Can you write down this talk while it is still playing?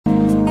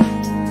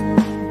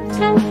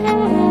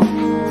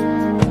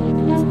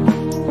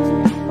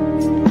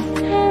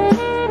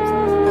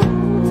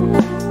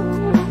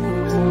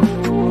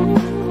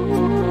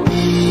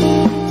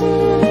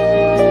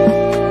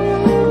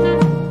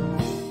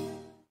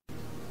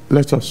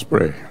Let us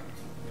pray.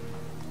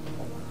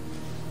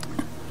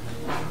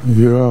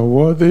 You are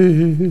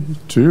worthy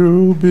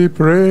to be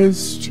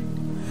praised.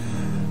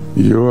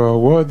 You are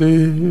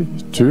worthy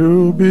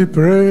to be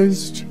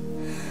praised,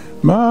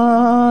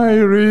 my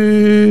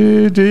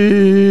Redeemer.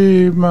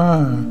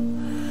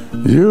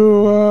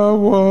 You are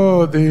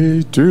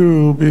worthy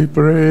to be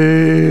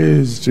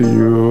praised.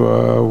 You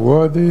are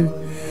worthy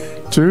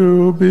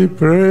to be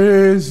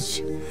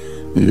praised.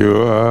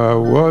 You are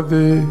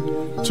worthy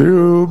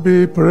to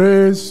be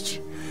praised,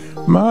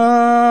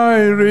 my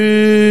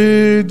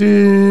Redeemer.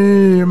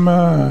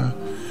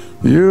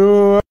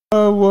 You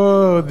are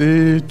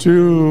worthy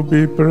to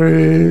be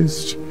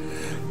praised.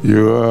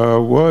 You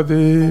are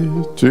worthy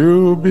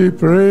to be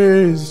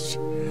praised.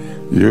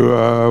 You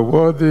are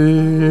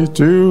worthy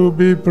to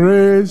be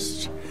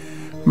praised,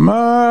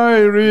 my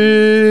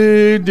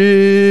Redeemer.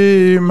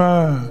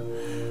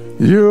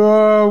 You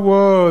are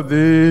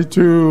worthy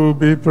to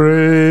be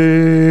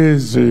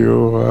praised.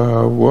 You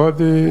are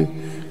worthy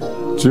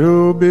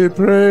to be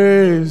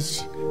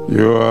praised.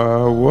 You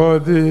are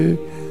worthy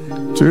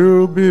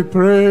to be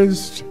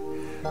praised,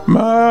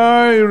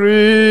 my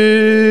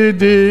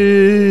Redeemer.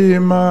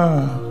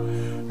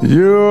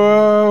 You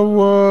are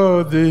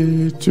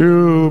worthy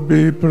to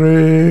be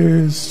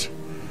praised.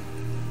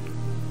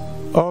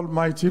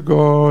 Almighty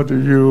God,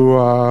 you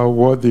are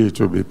worthy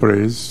to be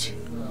praised.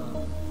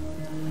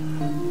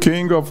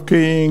 King of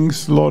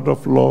kings, Lord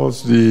of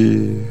lords,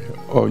 the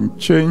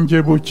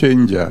unchangeable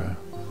changer,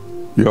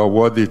 you are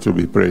worthy to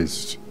be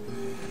praised.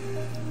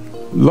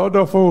 Lord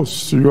of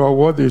hosts, you are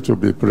worthy to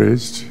be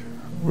praised.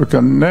 We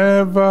can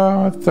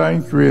never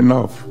thank you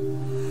enough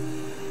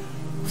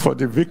for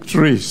the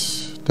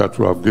victories that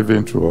you have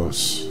given to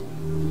us.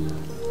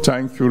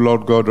 Thank you,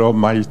 Lord God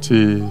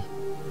Almighty,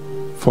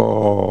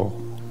 for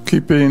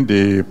keeping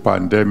the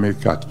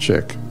pandemic at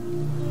check.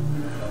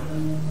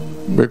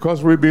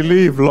 Because we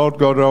believe, Lord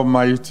God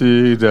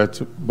Almighty,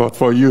 that but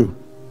for you,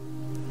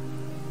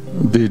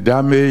 the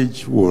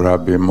damage would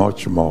have been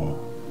much more.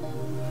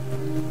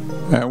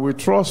 And we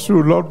trust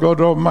you, Lord God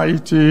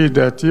Almighty,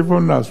 that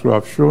even as you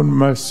have shown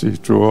mercy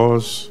to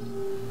us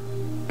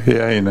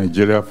here in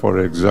Nigeria, for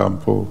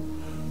example,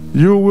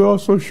 you will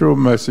also show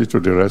mercy to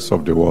the rest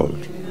of the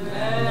world.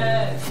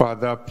 Amen.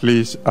 Father,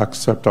 please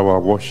accept our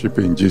worship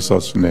in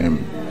Jesus'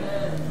 name.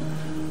 Amen.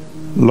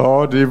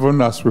 Lord,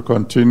 even as we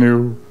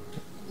continue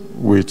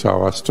with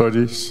our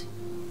studies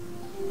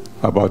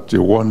about the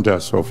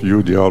wonders of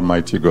you, the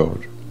Almighty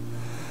God,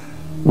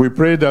 we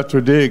pray that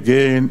today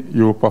again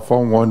you will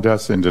perform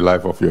wonders in the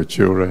life of your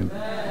children.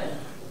 Amen.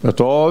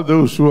 That all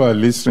those who are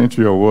listening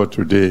to your word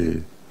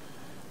today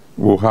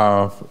will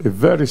have a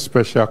very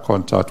special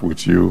contact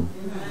with you.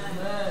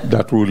 Amen.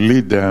 That will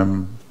lead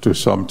them to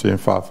something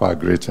far, far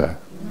greater.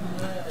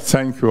 Amen.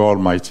 Thank you,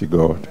 Almighty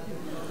God.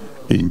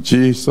 In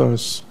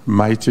Jesus'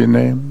 mighty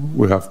name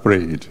we have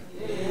prayed.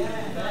 Amen.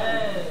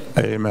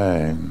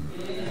 Amen.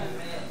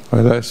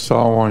 Well, let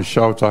someone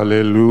shout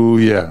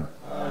hallelujah.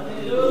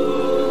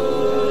 Hallelujah.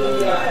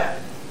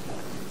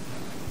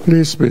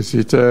 Please be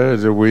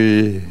seated.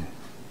 We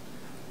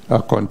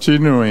are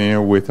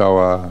continuing with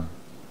our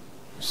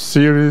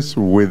series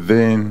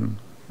within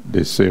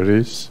the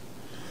series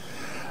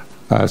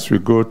as we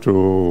go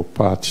to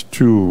part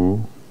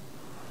 2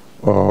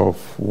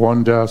 of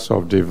Wonders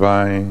of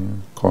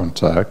Divine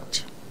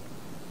Contact.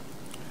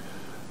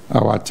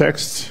 Our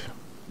text,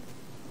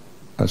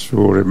 as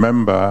you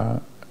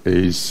remember,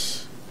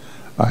 is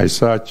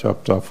Isaiah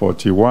chapter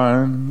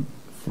 41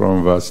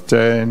 from verse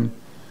 10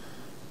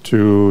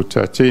 to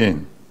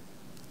 13.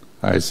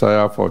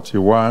 Isaiah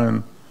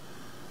 41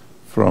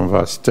 from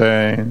verse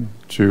 10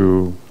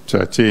 to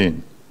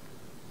 13.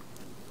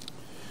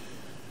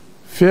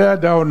 Fear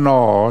thou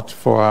not,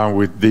 for I am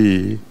with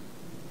thee.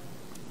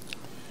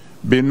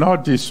 Be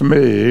not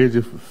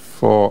dismayed,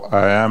 for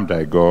I am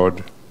thy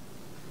God.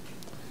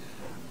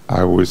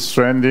 I will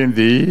strengthen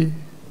thee,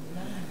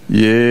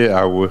 yea,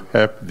 I will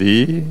help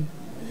thee,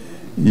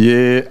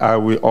 yea, I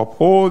will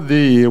uphold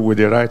thee with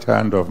the right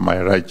hand of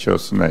my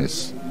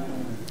righteousness.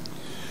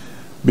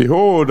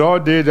 Behold, all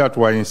they that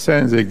were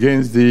incensed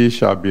against thee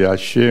shall be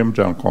ashamed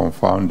and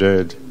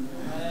confounded.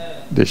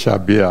 They shall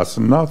be as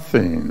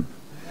nothing,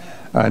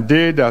 and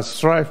they that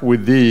strive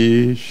with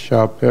thee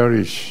shall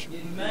perish.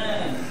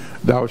 Amen.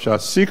 Thou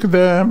shalt seek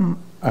them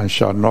and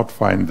shalt not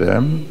find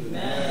them.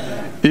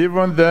 Amen.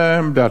 Even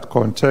them that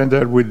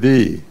contended with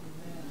thee.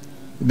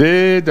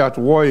 They that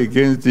war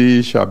against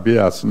thee shall be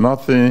as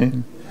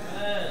nothing,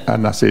 Amen.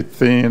 And as a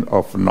thing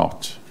of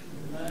naught.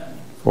 Amen.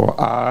 For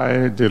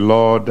I, the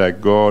Lord thy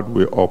God,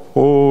 will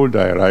uphold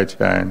thy right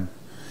hand,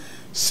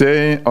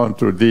 saying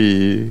unto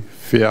thee,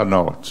 fear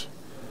not,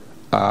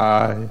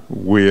 I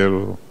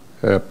will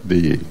help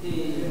thee.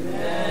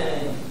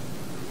 Amen.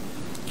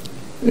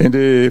 In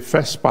the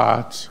first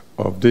part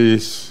of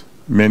this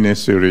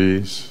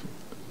mini-series,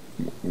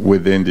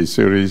 within the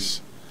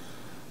series,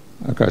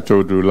 like I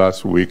told you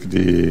last week,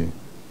 the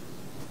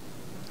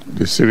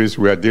series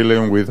we are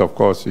dealing with, of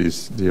course,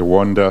 is the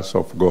wonders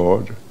of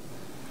God.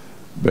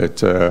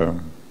 But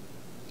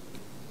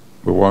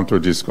We want to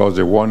discuss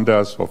the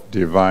wonders of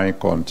divine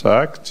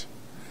contact.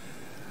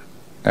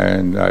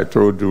 And I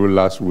told you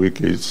last week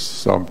it's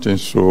something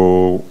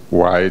so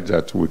wide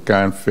that we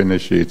can't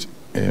finish it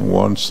in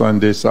one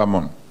Sunday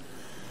sermon.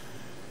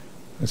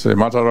 As a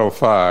matter of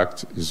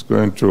fact, it's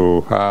going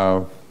to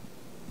have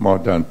more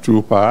than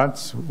 2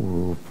 parts.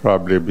 We'll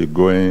probably be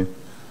going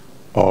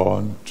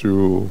on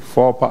to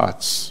 4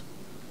 parts.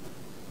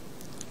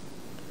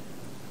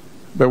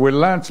 But we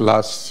learned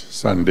last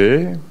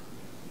Sunday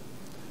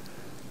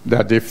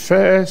that the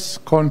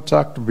first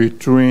contact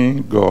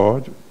between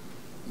God,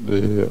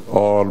 the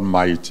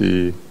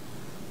Almighty,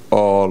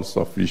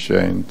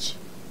 all-sufficient,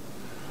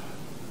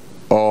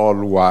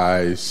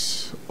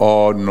 all-wise,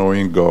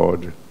 all-knowing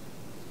God,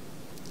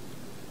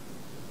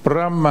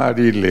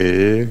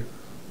 primarily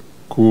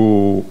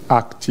could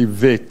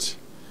activate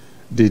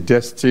the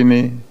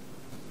destiny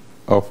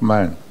of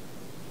man.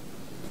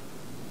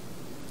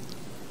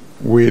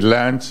 We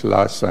learned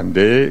last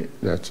Sunday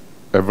that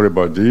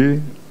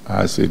everybody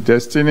has a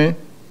destiny,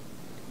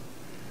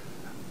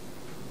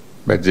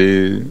 but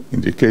in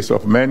the case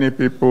of many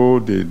people,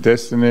 the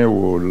destiny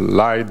will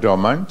lie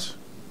dormant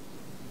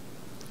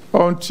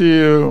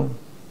until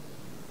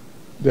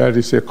there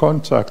is a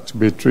contact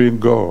between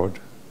God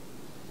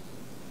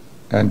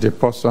and the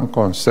person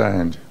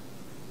concerned.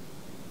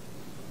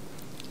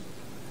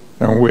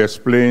 And we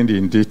explained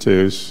in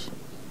details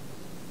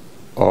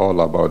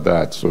all about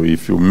that. So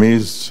if you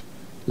missed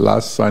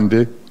last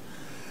Sunday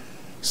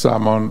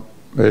sermon,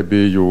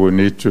 maybe you will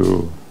need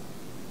to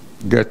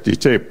get the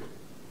tape.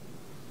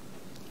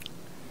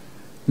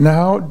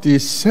 Now, the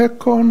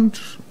second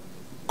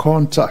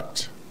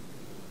contact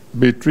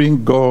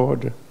between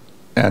God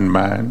and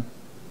man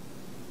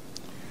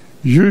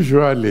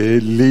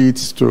usually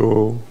leads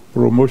to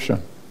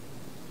promotion.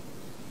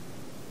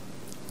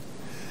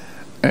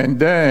 And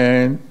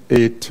then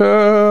a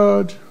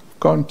third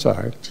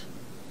contact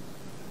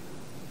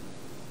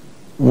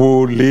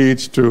will lead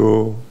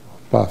to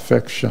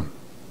perfection.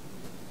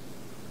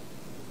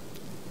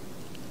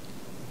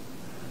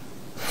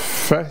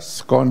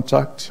 First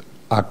contact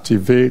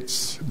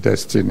activates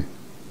destiny.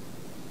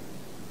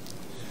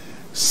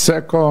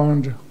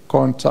 Second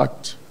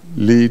contact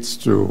leads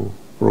to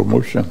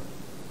promotion.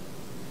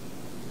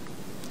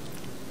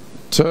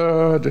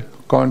 Third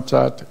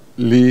contact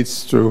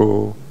leads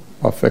to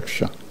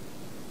perfection.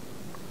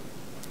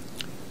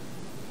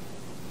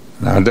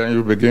 Now then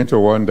you begin to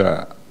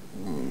wonder,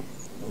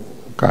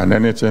 can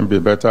anything be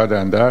better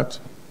than that?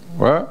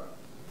 Well,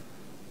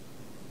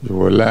 you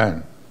will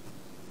learn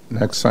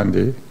next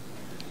Sunday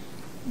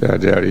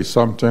that there is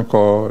something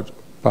called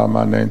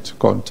permanent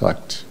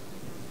contact.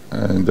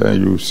 And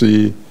then you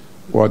see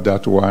what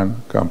that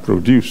one can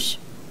produce.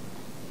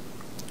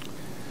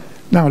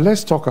 Now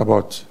let's talk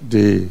about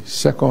the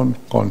second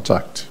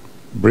contact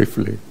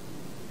briefly.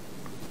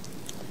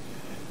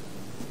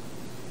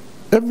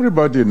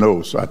 Everybody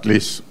knows, at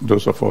least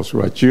those of us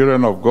who are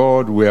children of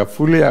God, we are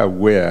fully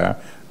aware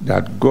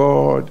that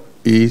God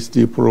is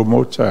the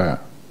promoter.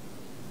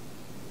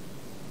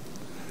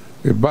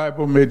 The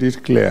Bible made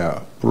it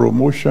clear,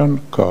 promotion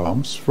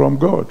comes from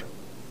God.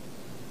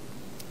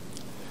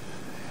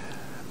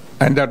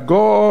 And that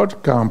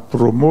God can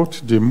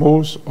promote the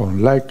most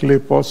unlikely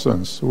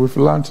persons. We've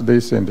learned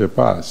this in the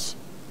past.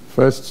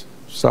 1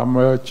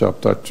 Samuel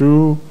chapter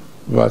 2,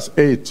 verse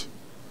 8.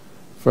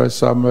 1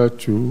 Samuel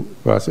 2,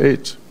 verse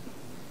 8.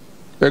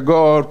 A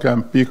God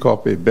can pick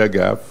up a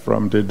beggar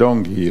from the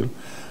dunghill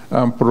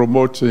and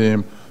promote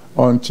him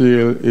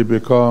until he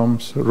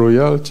becomes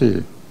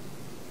royalty.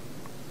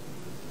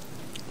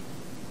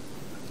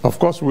 Of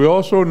course, we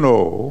also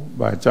know,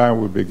 by the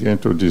time we begin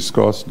to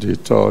discuss the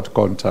third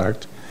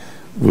contact,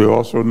 we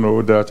also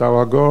know that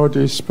our God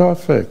is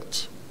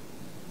perfect.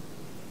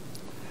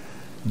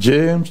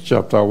 James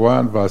chapter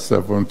 1, verse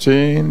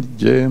 17,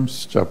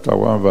 James chapter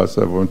 1, verse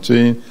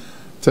 17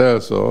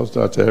 tells us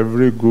that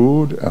every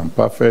good and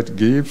perfect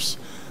gifts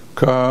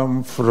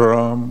come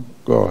from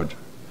God.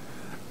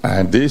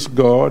 And this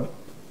God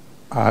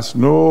has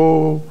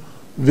no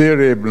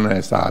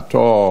variableness at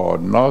all,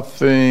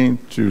 nothing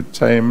to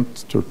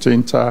tempt, to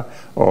tinter,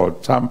 or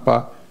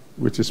tamper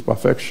with his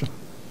perfection.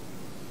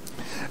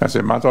 As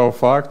a matter of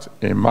fact,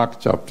 in Mark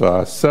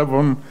chapter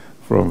 7,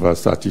 from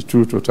verse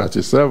 32 to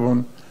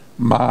 37,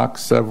 Mark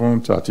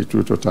 7,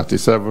 32 to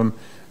 37,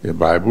 the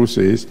Bible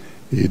says,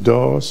 he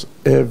does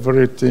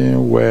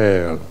everything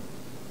well.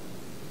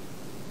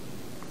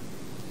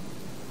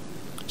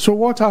 So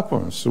what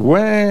happens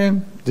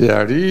when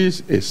there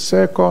is a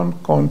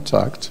second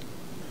contact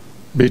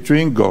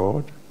between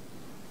God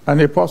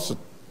and a person?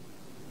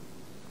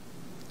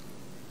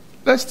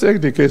 Let's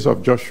take the case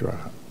of Joshua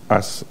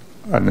as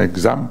an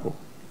example.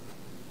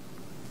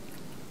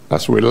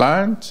 As we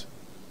learned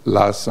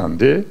last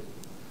Sunday,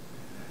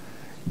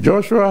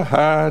 Joshua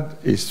had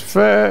his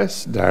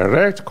first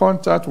direct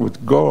contact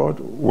with God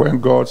when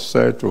God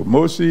said to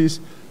Moses,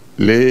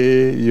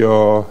 "Lay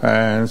your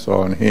hands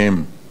on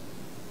him."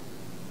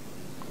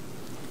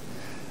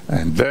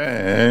 And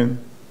then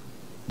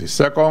the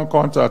second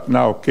contact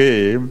now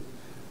came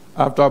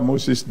after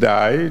Moses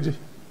died,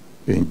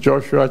 in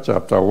Joshua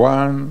chapter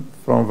 1,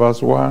 from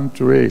verse 1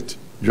 to 8.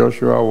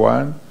 Joshua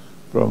 1,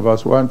 from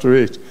verse 1 to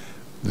 8.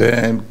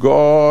 Then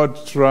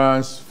God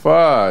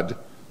transferred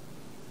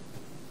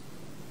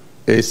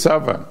a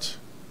servant,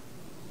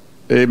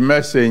 a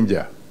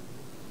messenger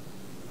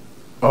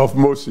of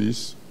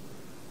Moses,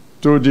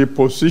 to the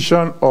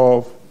position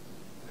of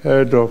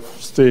head of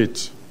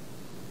state.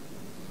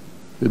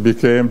 He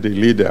became the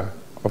leader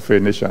of a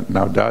nation.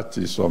 Now that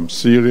is some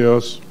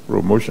serious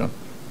promotion.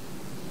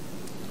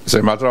 As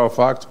a matter of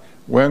fact,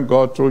 when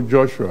God told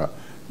Joshua,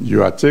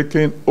 you are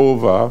taking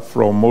over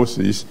from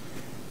Moses,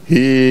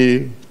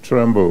 he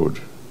trembled.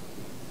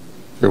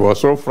 He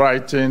was so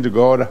frightened,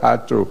 God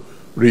had to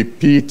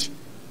repeat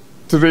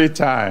 3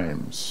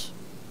 times.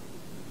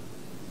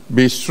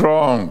 Be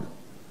strong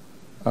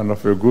and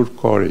of a good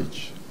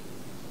courage.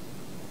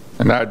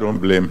 And I don't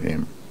blame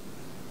him.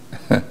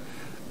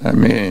 I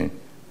mean,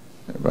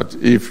 but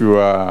if you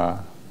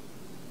are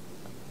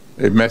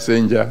a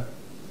messenger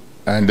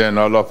and then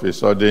all of a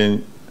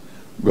sudden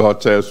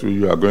God tells you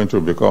you are going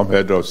to become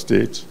head of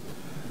state,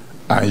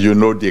 and you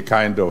know the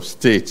kind of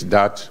state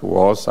that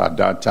was at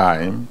that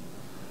time,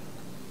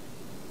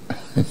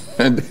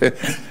 and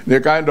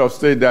the kind of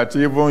state that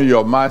even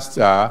your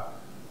master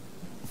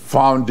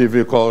found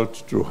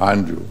difficult to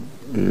handle,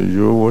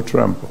 you will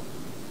tremble.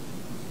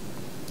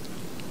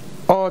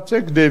 Or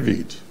take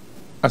David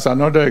as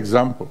another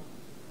example.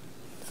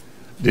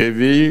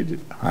 David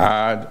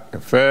had a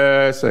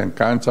first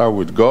encounter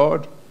with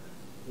God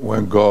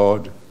when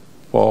God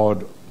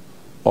poured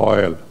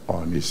oil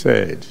on his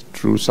head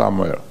through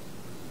Samuel.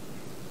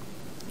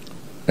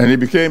 And he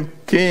became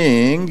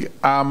king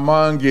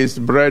among his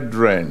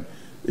brethren.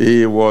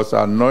 He was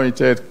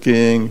anointed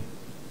king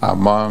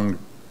among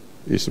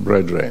his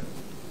brethren.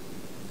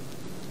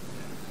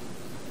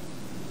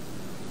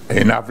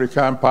 In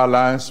African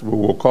parlance, we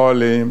will call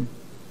him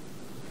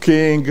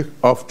King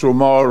of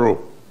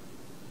Tomorrow.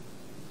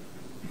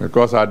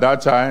 Because at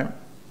that time,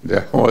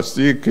 there was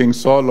still King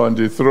Saul on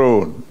the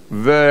throne,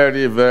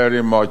 very,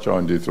 very much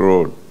on the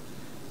throne.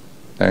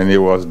 And he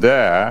was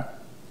there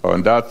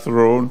on that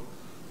throne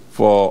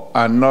for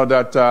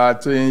another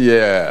 13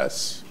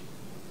 years.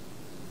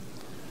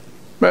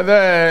 But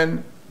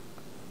then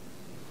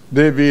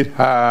David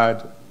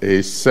had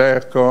a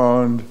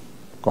second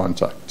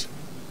contact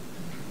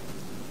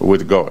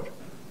with God.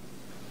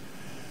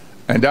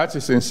 And that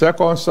is in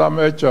 2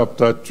 Samuel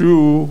chapter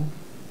 2,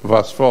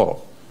 verse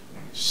 4.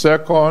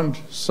 2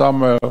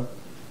 Samuel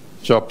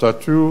chapter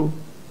 2,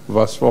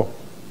 verse 4.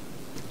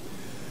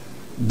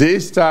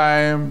 This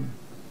time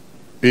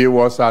he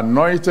was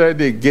anointed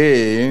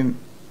again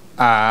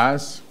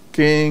as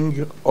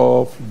king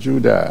of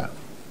Judah.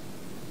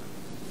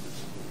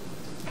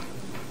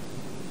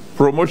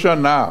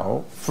 Promotion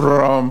now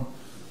from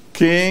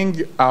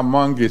king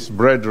among his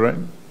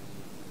brethren,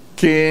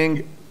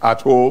 king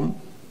at home,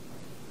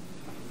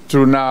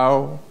 to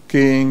now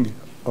king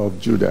of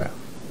Judah.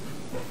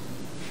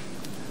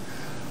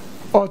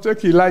 Or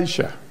take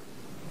Elisha.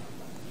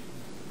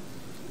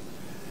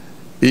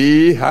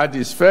 He had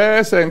his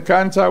first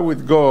encounter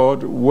with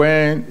God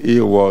when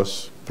he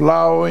was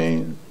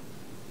plowing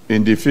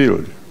in the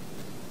field.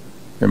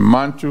 A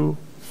mantle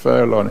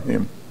fell on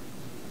him.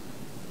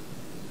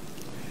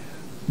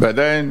 But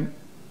then,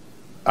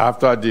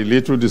 after the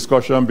little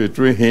discussion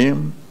between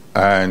him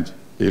and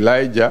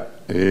Elijah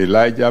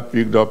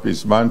picked up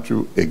his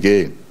mantle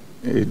again.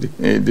 He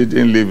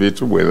didn't leave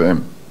it with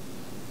him.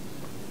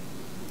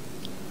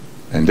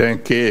 And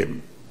then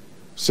came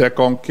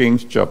 2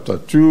 Kings chapter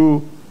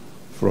 2,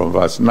 from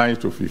verse 9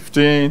 to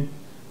 15,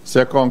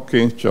 2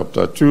 Kings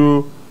chapter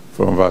 2,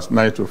 from verse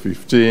 9 to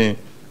 15,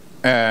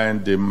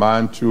 and the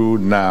mantle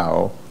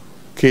now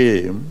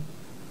came,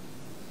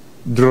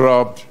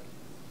 dropped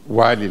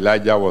while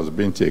Elijah was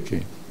being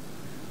taken,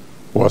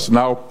 was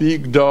now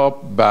picked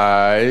up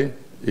by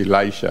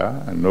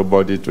Elisha, and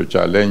nobody to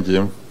challenge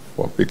him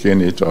for picking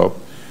it up.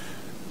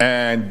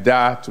 And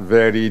that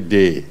very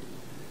day,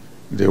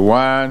 the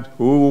one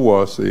who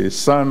was a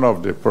son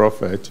of the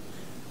prophet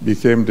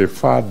became the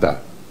father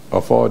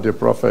of all the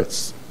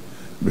prophets,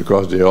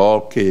 because they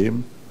all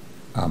came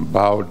and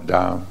bowed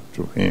down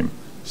to him.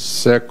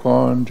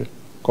 Second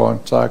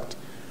contact,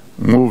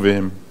 move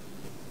him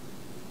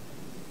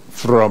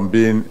from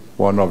being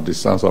one of the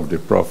sons of the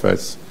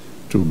prophets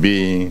to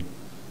being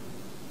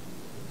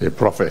a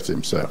prophet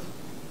himself.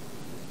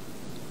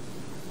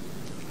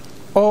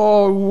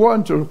 Or we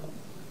want to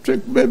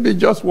take maybe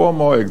just one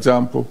more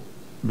example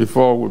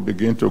before we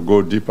begin to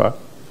go deeper.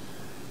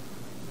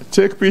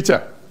 Take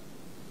Peter.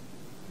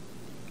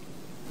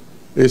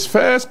 His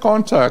first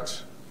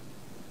contact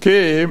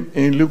came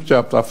in Luke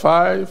chapter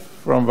 5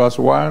 from verse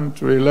 1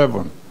 to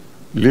 11.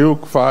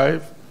 Luke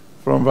 5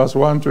 from verse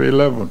 1 to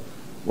 11.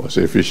 Was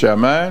a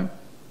fisherman.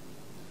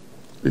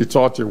 He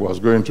thought he was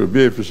going to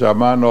be a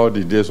fisherman all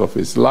the days of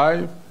his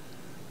life.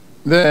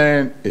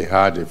 Then he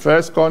had a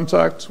first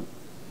contact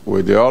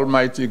with the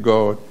Almighty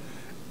God,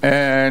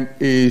 and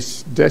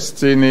his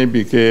destiny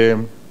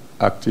became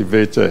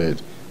activated.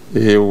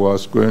 He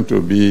was going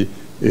to be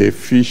a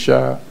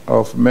fisher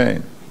of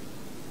men.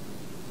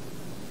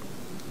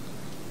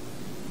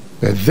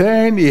 But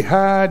then he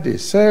had a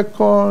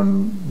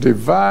second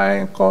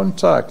divine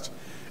contact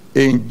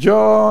in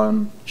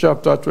John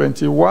chapter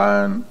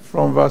 21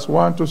 from verse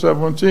 1 to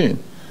 17.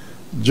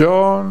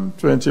 John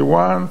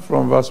 21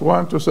 from verse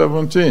 1 to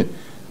 17.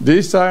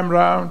 This time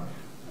round,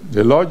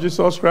 the Lord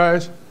Jesus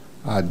Christ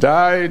had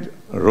died,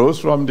 rose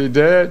from the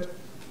dead.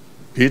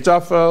 Peter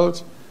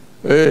felt,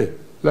 hey,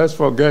 let's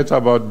forget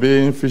about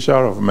being fisher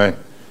of men.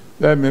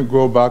 Let me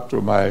go back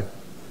to my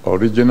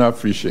original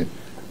fishing.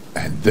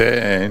 And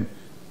then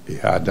he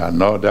had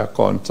another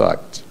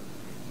contact.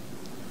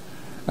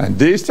 And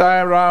this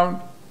time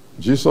around,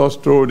 Jesus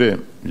told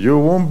him, you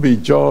won't be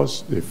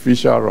just the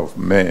fisher of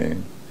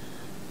men.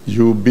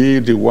 You'll be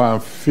the one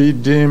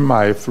feeding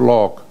my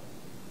flock.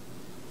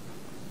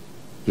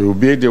 You'll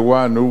be the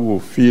one who will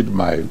feed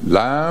my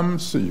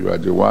lambs. You are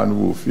the one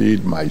who will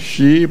feed my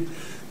sheep.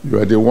 You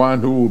are the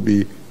one who will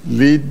be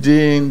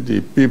leading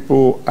the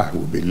people I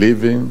will be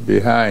leaving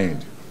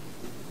behind.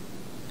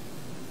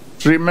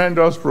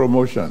 Tremendous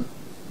promotion.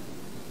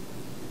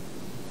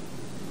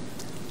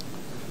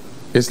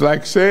 It's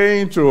like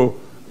saying to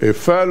a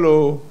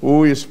fellow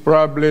who is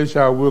probably,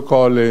 shall we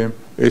call him,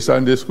 a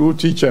Sunday school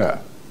teacher,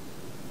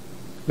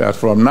 that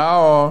from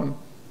now on,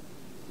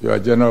 you are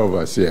general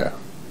overseer.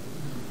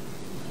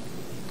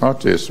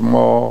 Not a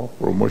small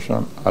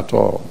promotion at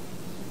all.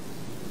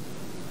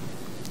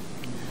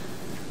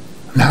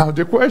 Now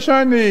the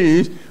question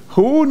is,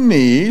 who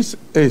needs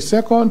a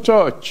second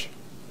church?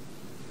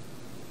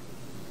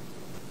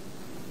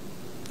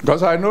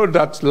 Because I know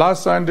that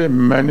last Sunday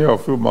many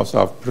of you must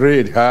have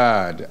prayed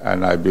hard,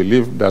 and I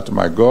believe that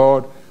my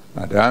God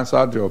had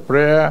answered your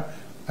prayer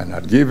and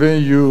had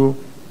given you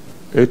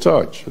a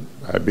church.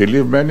 I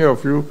believe many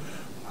of you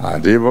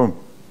had even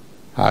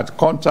had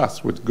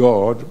contacts with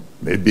God,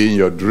 maybe in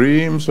your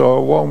dreams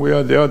or one way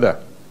or the other.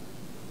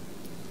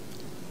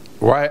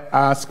 Why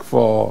ask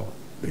for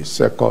a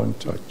second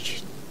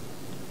church?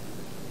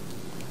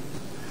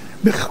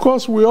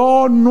 Because we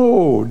all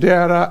know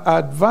there are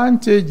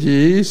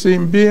advantages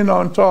in being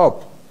on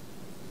top.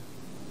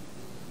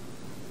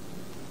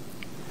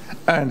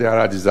 And there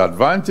are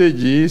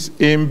disadvantages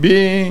in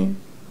being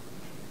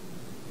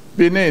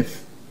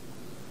beneath.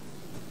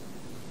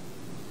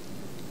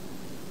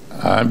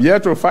 I'm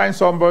yet to find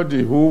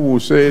somebody who will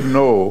say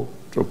no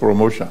to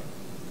promotion.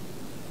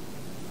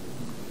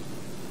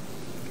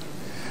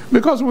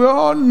 Because we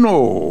all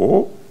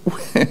know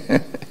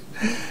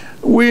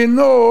we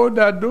know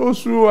that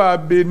those who are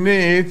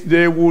beneath,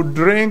 they will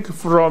drink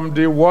from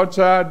the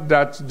water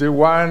that the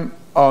one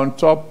on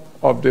top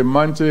of the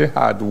mountain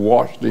had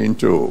washed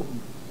into.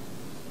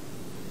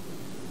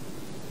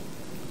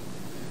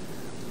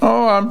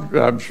 Oh,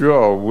 I'm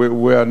sure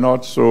we are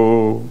not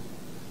so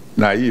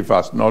naive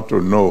as not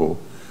to know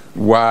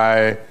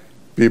why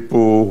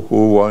people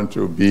who want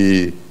to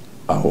be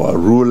our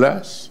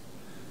rulers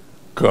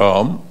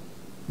come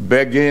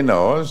begging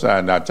us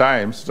and at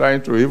times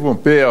trying to even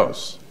pay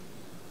us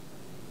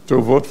to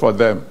vote for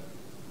them.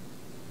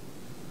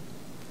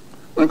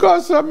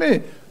 Because,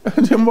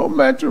 the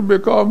moment you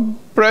become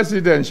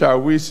president,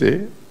 shall we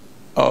say,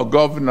 or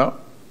governor,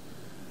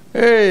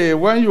 hey,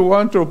 when you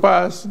want to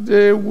pass,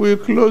 they will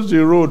close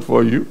the road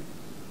for you.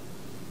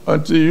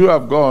 Until you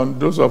have gone,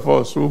 those of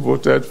us who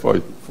voted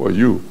for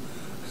you,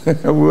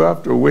 we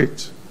have to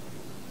wait.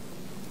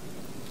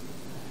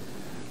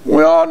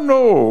 We all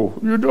know,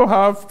 you don't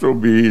have to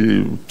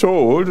be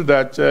told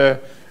that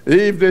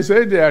if they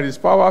say there is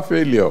power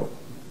failure,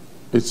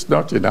 it's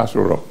not in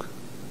Aso Rock.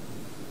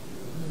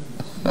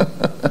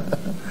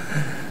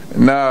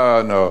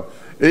 No.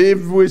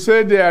 If we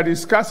say there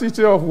is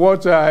scarcity of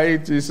water,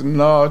 it is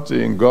not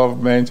in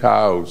government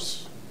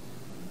house.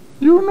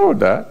 You know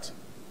that.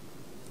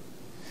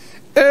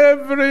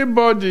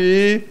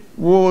 Everybody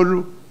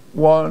will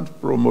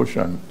want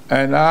promotion.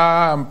 And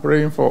I am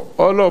praying for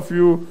all of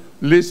you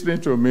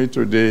listening to me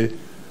today.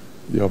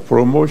 Your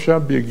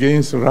promotion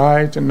begins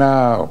right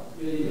now.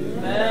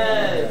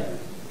 Amen.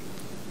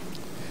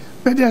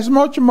 But there's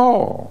much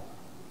more.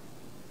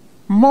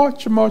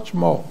 Much, much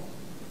more.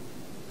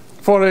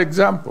 For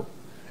example,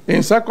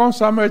 in 2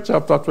 Samuel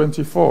chapter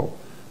 24,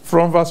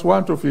 from verse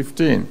 1 to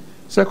 15,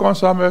 2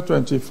 Samuel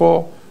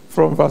 24,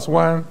 from verse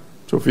 1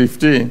 to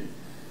 15,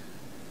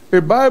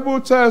 the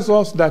Bible tells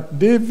us that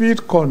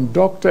David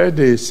conducted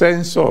a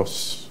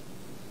census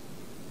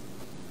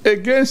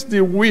against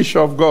the wish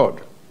of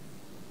God.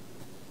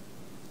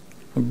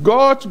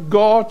 God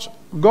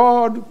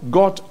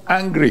got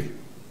angry.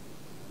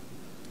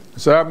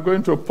 So I'm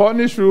going to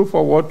punish you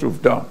for what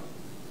you've done.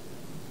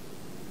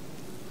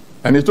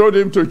 And he told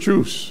him to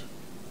choose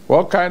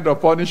what kind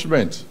of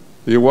punishment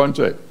he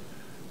wanted.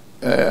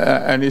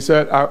 And he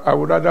said, I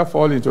would rather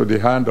fall into the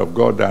hand of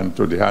God than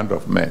to the hand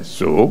of men.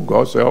 So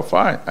God said, oh,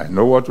 fine, I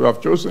know what you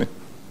have chosen.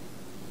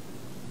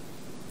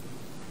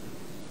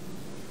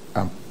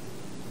 And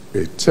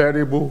a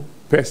terrible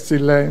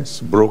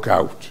pestilence broke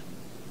out.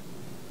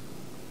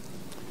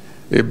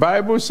 The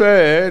Bible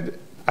said,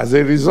 as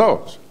a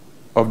result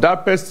of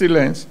that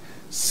pestilence,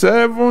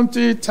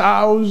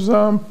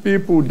 70,000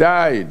 people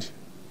died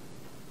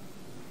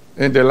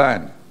in the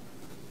land.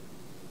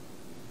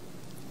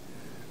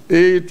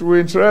 It will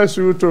interest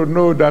you to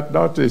know that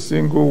not a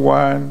single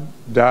one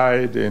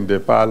died in the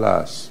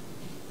palace.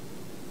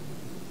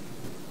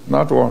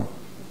 Not one.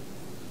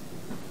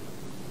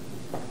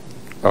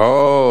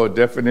 Oh,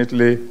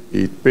 definitely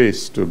it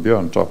pays to be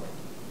on top.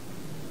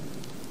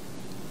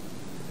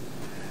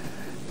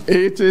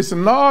 It is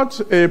not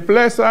a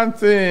pleasant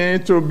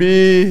thing to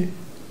be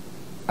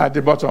at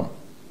the bottom.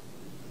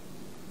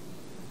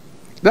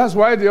 That's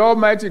why the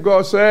Almighty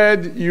God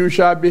said, you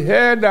shall be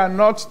head and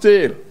not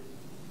tail.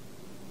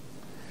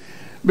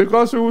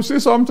 Because we will see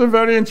something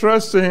very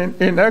interesting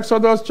in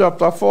Exodus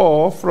chapter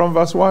 4 from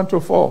verse 1 to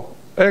 4.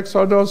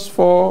 Exodus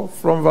 4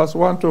 from verse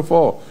 1 to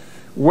 4.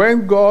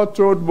 When God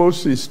told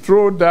Moses,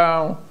 throw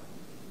down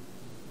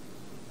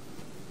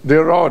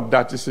the rod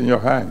that is in your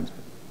hand.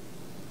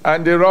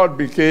 And the rod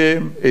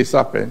became a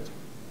serpent.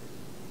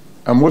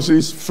 And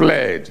Moses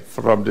fled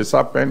from the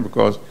serpent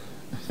because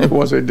it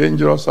was a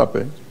dangerous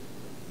serpent.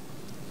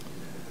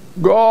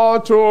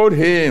 God told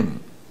him,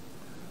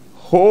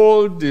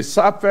 hold the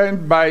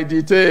serpent by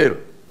the tail.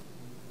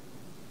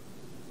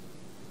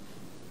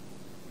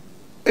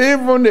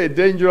 Even a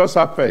dangerous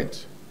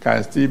serpent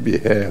can still be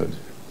held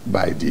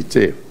by the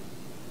tail,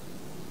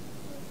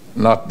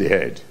 not the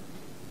head.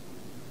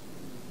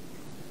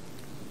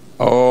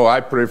 Oh,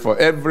 I pray for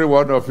every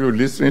one of you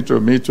listening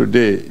to me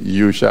today,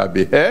 you shall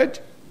be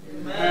head,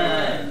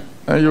 amen,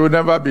 and you will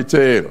never be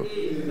tail.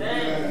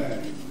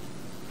 Amen.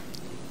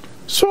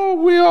 So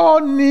we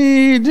all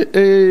need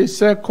a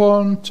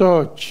second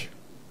touch,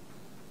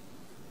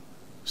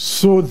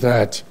 so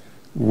that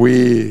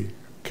we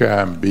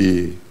can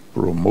be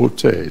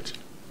promoted.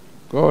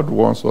 God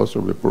wants us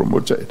to be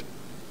promoted.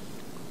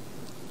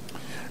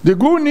 The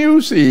good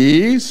news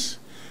is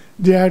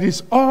there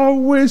is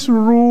always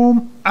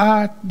room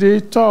at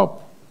the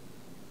top.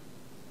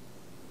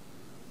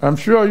 I'm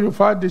sure you've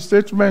heard the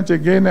statement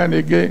again and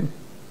again.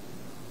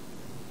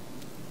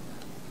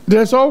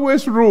 There's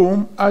always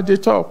room at the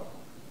top.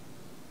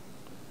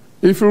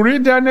 If you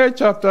read Daniel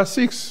chapter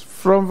 6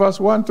 from verse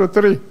 1 to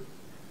 3,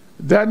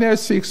 Daniel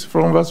 6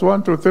 from verse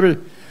 1 to 3,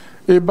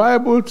 the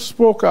Bible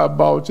spoke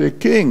about a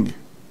king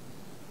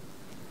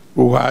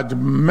who had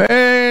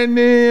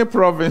many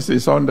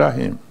provinces under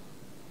him.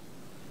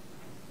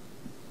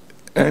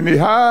 And he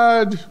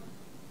had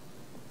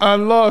a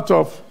lot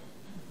of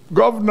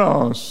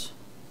governors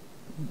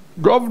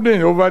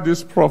governing over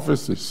these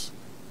provinces.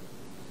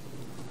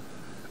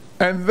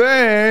 And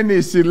then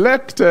he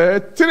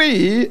selected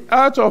 3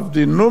 out of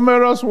the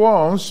numerous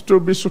ones to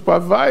be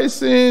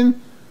supervising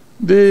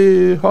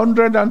the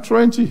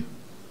 120.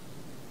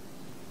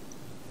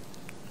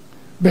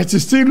 But he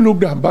still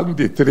looked among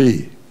the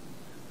 3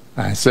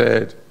 and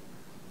said,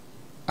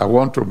 I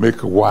want to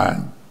make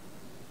one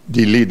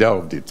the leader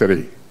of the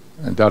 3.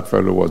 And that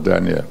fellow was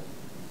Daniel.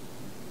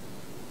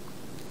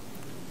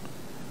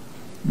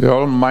 The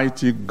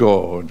Almighty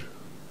God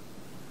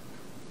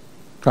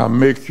can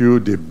make you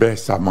the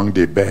best among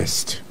the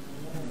best.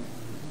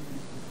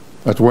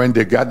 But when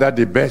they gather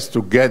the best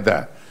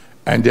together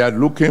and they are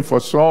looking for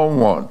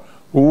someone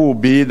who will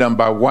be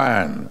number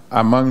 1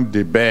 among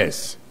the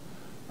best,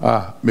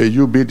 may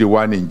you be the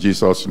one in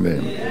Jesus'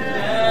 name.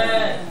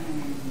 Yeah.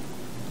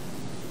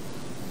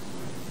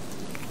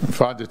 In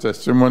fact, the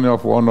testimony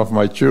of one of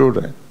my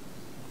children,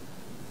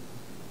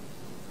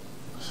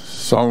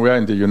 somewhere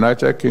in the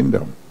United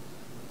Kingdom,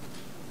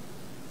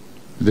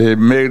 they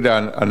made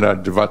an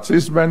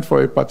advertisement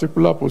for a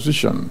particular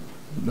position.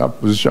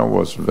 That position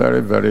was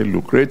very, very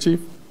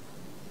lucrative.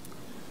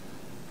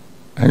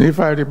 And if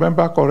I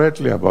remember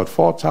correctly, about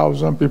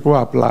 4,000 people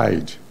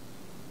applied.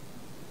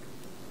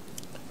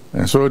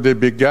 And so they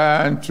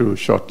began to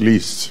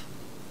shortlist.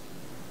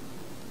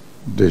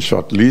 They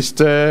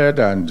shortlisted,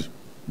 and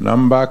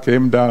number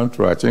came down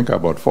to, I think,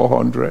 about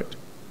 400.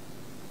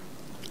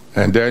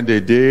 And then they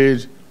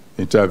did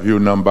interview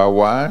number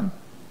 1,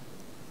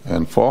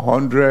 and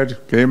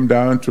 400 came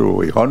down to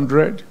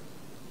 100.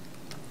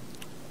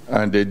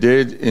 And they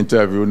did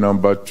interview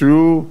number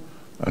 2,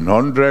 and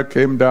 100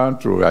 came down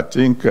to, I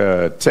think,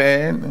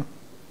 10.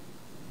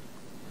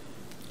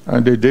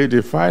 And they did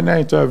the final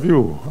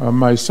interview, and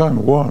my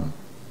son won.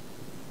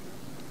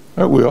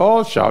 And we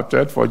all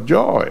shouted for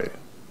joy.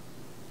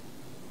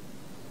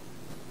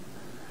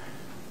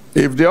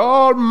 If the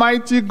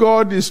Almighty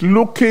God is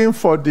looking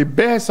for the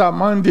best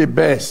among the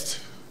best,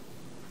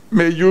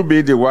 may you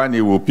be the one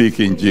he will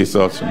pick in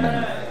Jesus'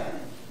 name.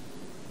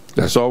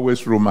 There's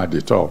always room at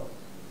the top.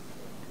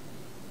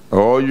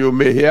 Or you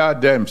may hear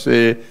them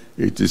say,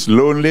 it is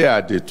lonely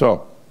at the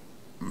top.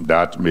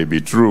 That may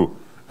be true.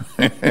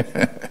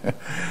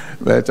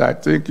 But I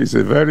think it's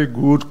a very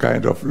good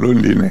kind of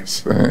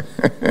loneliness.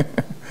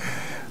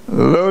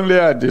 Lonely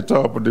at the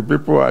top. The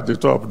people at the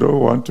top don't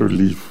want to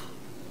leave.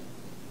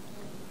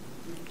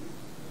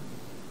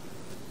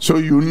 So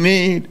you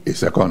need a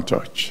second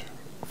touch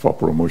for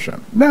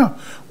promotion. Now,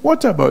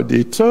 what about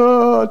the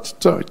third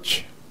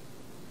touch?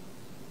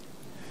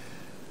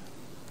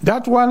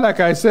 That one, like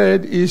I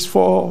said, is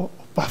for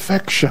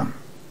perfection.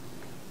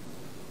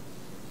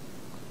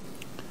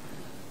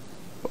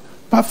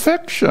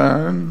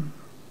 Perfection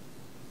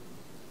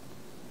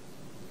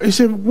is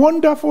a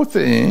wonderful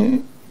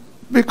thing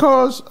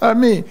because,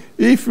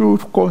 if you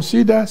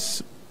consider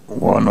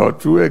one or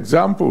two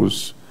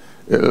examples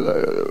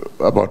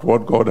about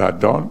what God had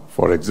done,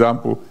 for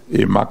example,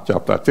 in Mark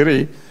chapter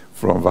 3,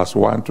 from verse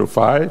 1 to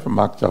 5,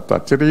 Mark chapter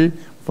 3,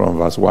 from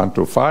verse 1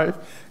 to 5,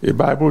 the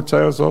Bible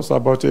tells us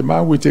about a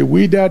man with a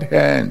withered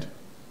hand.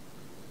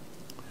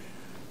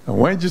 And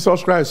when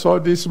Jesus Christ saw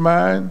this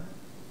man,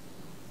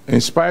 in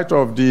spite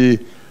of the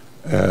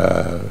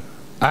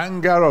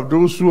anger of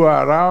those who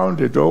are around,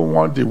 they don't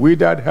want the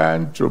withered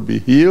hand to be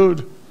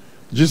healed,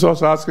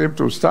 Jesus asked him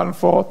to stand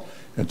forth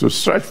and to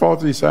stretch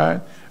forth his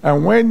hand.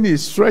 And when he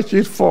stretched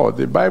it forth,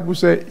 the Bible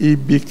said he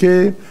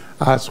became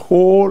as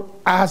whole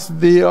as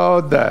the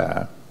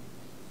other.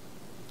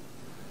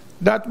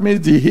 That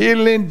means the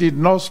healing did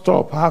not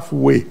stop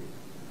halfway.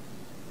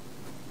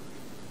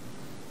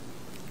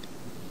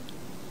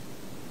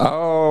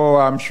 Oh,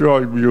 I'm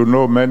sure you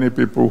know many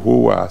people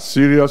who are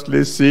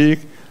seriously sick,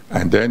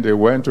 and then they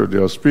went to the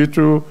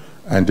hospital,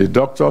 and the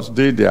doctors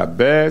did their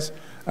best,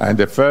 and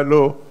the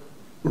fellow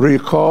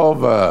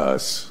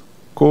recovers,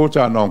 quote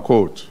and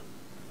unquote.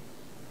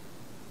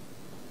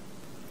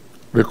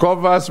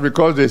 Recovers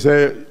because they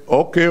say,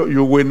 okay,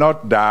 you will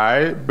not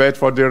die, but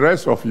for the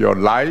rest of your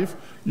life,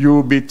 you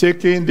will be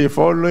taking the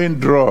following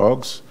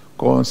drugs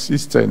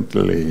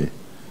consistently.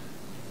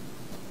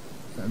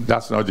 And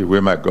that's not the way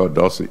my God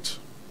does it.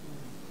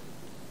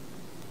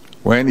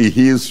 When he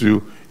heals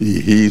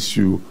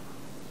you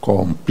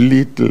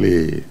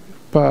completely,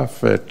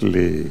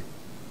 perfectly.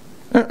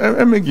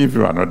 Let me give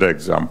you another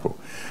example.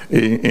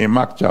 In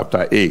Mark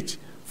chapter 8,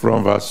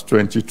 from verse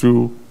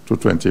 22 to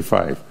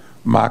 25.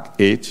 Mark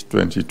 8,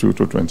 22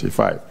 to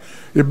 25.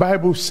 The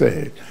Bible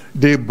said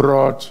they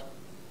brought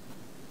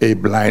a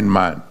blind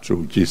man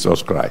to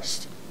Jesus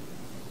Christ.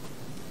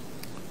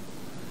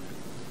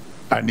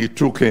 And he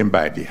took him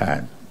by the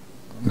hand.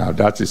 Now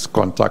that is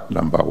contact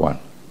number one.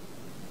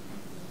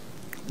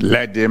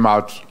 Led him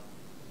out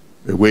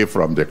away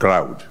from the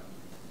crowd.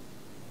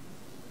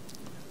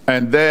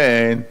 And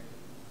then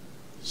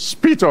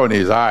spit on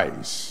his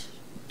eyes,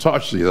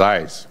 touched his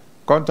eyes.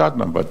 Contact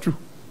number two.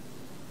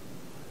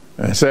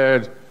 And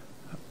said,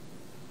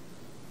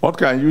 what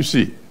can you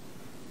see?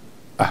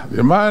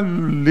 The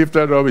man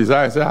lifted up his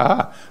eyes and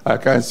said, I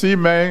can see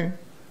men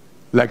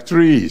like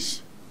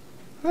trees.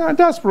 And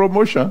that's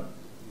promotion.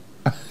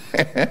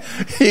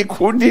 He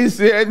couldn't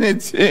see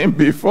anything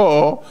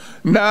before.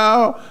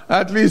 Now,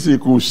 at least he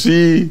could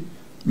see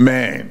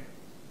men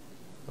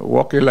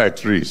walking like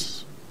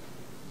trees.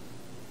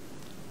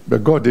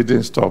 But God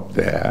didn't stop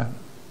there.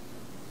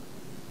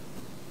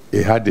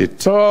 He had a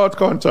third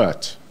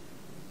contact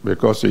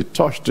because he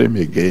touched him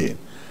again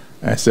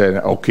and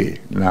said, okay,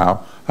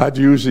 now, how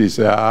do you see? He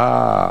said,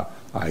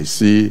 I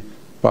see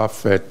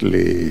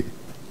perfectly.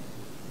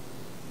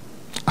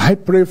 I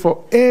pray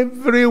for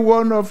every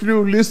one of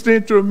you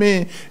listening to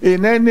me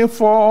in any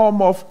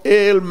form of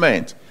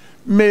ailment.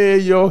 May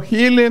your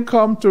healing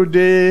come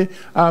today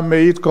and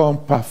may it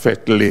come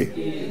perfectly.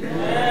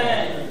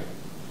 Amen.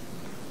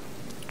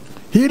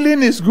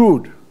 Healing is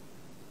good,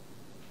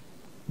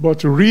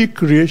 but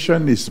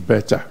recreation is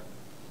better.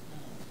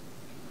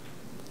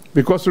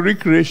 Because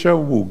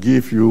recreation will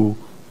give you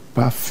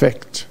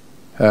perfect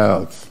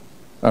health.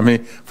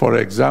 For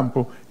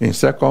example, in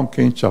 2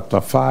 Kings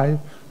chapter 5,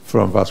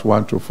 from verse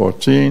 1 to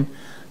 14,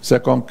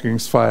 2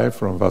 Kings 5,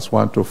 from verse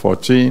 1 to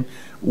 14,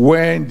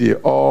 when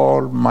the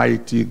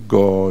Almighty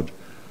God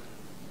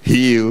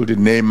healed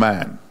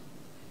Naaman,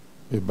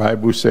 the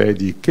Bible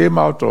said he came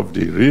out of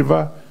the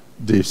river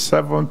the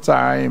seventh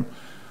time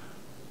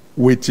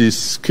with his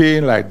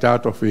skin like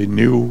that of a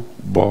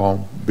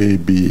newborn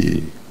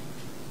baby.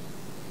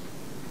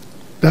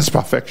 That's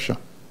perfection.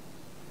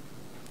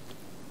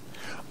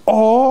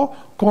 Or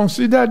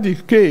consider the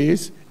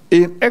case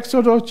in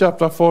Exodus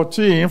chapter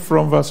 14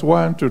 from verse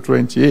 1 to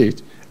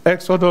 28.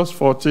 Exodus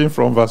 14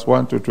 from verse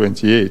 1 to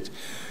 28.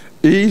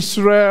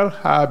 Israel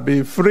had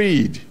been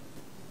freed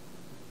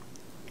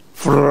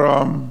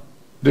from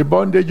the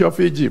bondage of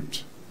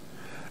Egypt.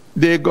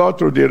 They got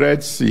to the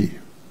Red Sea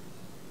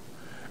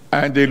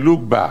and they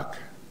looked back.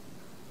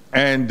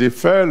 And the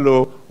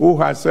fellow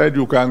who had said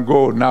you can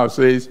go now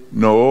says,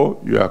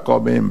 no, you are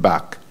coming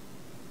back.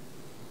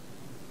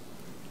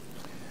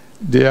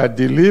 Their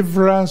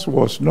deliverance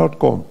was not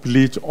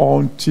complete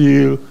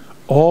until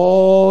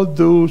all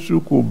those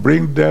who could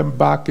bring them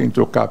back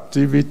into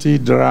captivity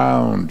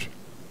drowned.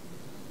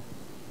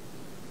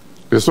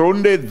 It's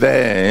only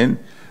then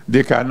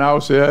they can now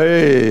say,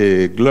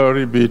 hey,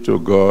 glory be to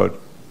God,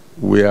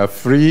 we are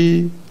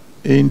free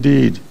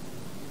indeed.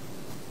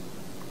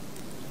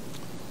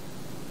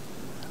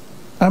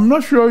 I'm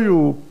not sure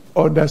you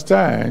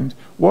understand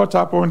what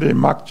happened in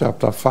Mark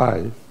chapter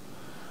 5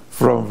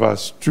 from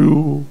verse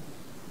 2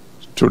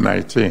 to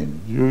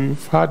 19.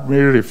 You've heard me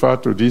refer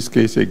to this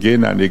case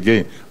again and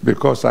again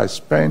because I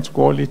spent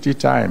quality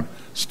time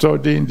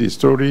studying the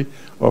story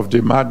of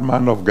the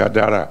madman of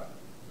Gadara.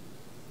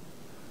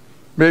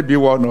 Maybe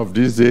one of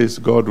these days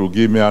God will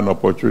give me an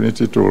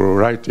opportunity to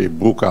write a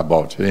book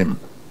about him.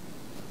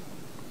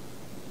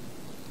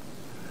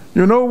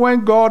 You know,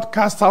 when God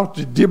cast out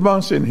the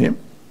demons in him,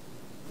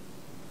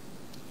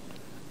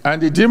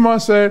 and the demon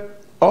said,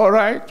 all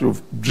right,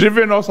 you've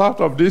driven us out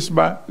of this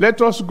man,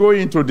 let us go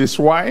into the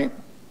swine.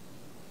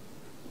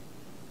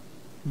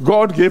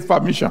 God gave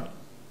permission.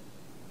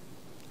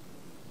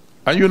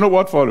 And you know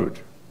what followed?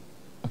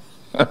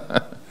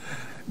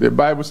 The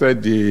Bible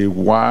said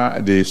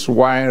the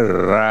swine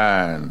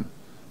ran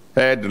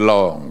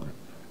headlong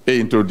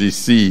into the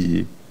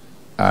sea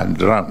and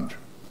drowned.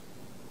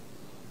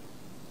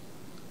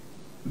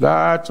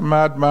 That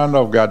madman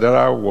of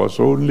Gadara was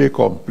only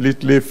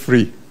completely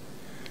free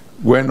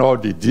when all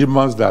the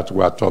demons that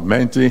were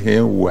tormenting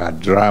him were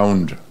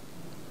drowned.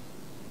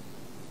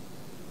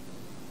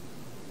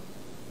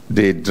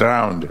 They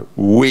drowned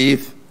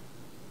with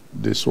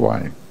the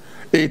swine.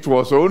 It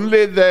was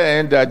only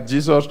then that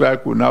Jesus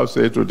Christ could now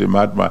say to the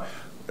madman,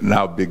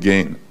 now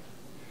begin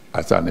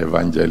as an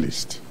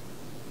evangelist.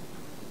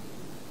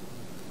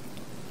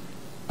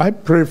 I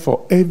pray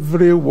for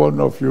every one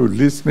of you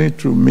listening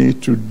to me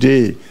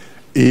today,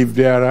 if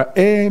there are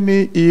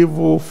any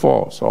evil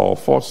force or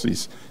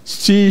forces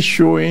still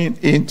showing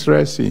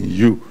interest in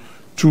you,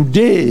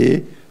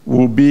 today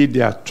will be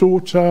their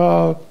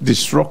total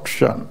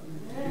destruction.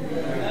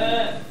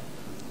 Amen.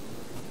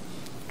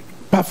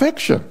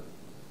 Perfection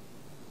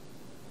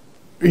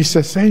is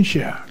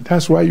essential.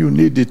 That's why you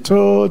need the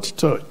third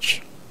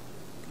touch.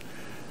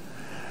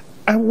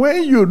 And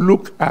when you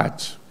look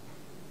at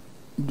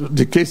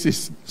the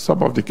cases,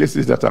 some of the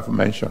cases that I've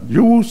mentioned,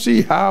 you will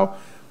see how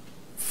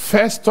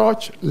first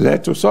touch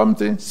led to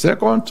something,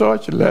 second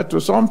touch led to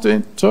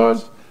something,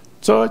 third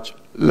touch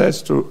led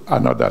to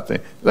another thing.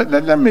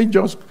 Let me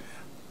just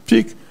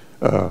pick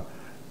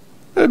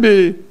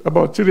maybe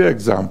about 3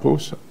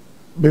 examples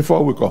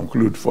before we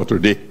conclude for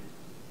today.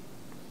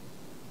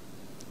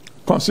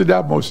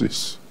 Consider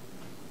Moses.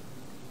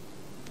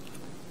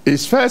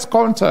 His first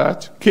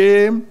contact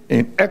came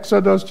in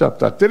Exodus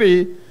chapter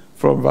 3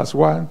 from verse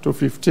 1 to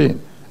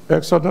 15.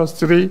 Exodus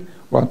 3,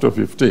 1 to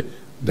 15.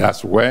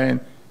 That's when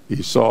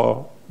he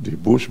saw the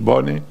bush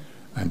burning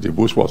and the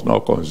bush was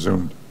not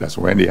consumed. That's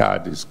when he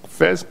had his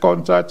first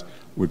contact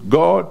with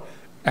God,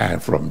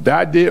 and from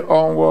that day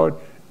onward,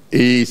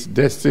 his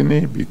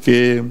destiny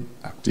became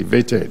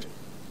activated. It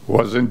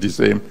wasn't the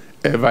same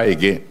ever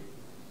again.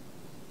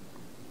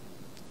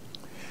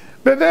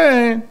 But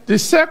then, the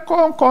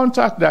second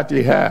contact that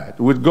he had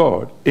with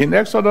God in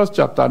Exodus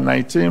chapter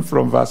 19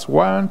 from verse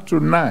 1 to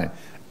 9,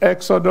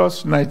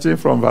 Exodus 19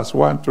 from verse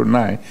 1 to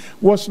 9,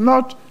 was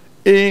not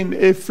in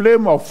a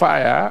flame of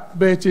fire,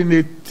 but in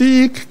a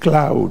thick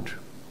cloud.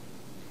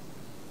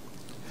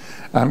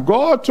 And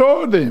God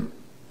told him,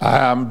 I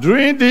am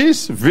doing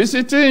this,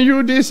 visiting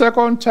you this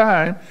second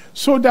time,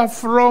 so that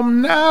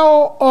from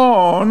now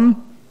on,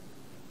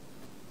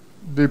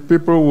 the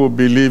people will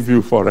believe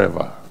you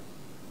forever.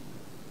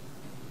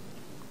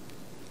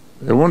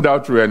 They won't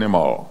doubt you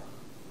anymore.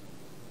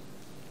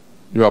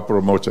 You are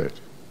promoted.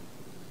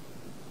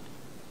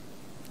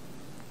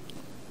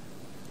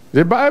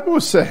 The Bible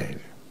said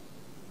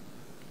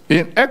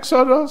in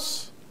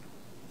Exodus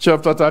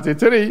chapter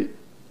 33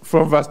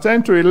 from verse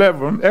 10 to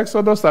 11,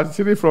 Exodus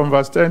 33 from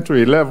verse 10 to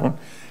 11,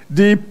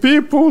 the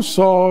people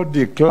saw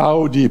the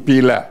cloudy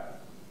pillar.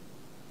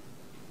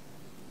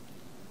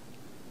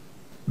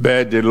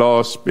 But the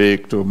Lord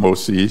spake to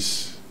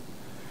Moses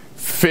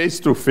face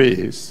to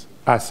face,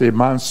 as a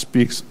man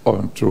speaks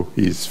unto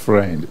his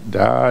friend.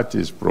 That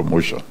is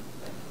promotion.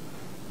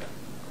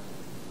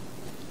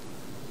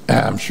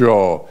 I'm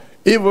sure,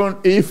 even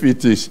if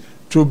it is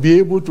to be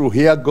able to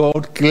hear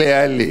God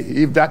clearly,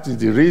 if that is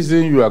the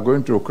reason you are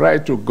going to cry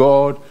to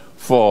God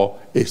for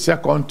a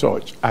second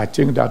touch, I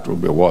think that will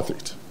be worth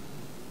it.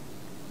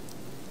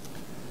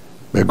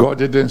 But God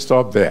didn't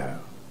stop there.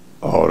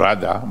 Or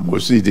rather,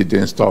 Moses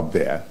didn't stop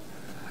there.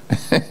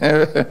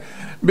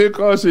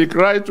 Because he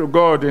cried to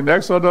God in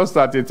Exodus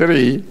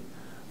 33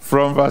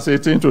 from verse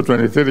 18 to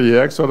 23.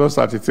 Exodus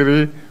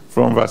 33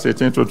 from verse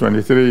 18 to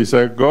 23. He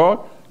said, God,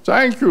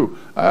 thank you.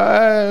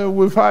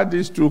 We've had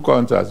these 2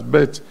 contacts,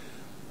 but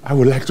I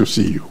would like to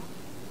see you.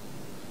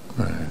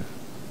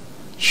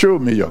 Show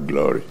me your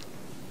glory.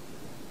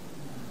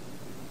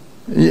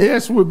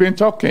 Yes, we've been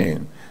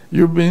talking.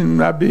 I've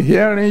been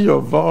hearing your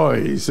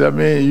voice. I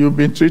mean, you've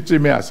been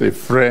treating me as a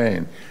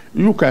friend.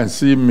 You can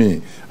see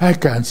me. I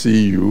can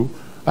see you.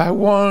 I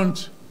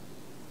want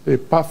a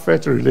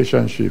perfect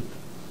relationship.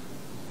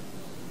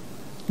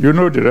 You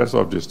know the rest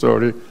of the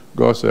story.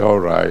 God said, all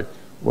right,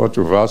 what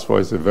you've asked for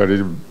is a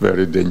very,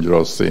 very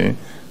dangerous thing.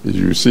 If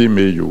you see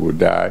me, you will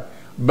die.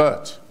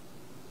 But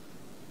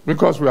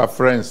because we are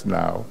friends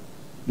now,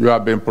 you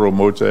have been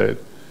promoted,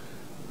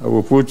 I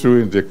will put you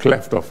in the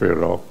cleft of a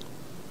rock,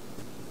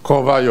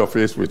 cover your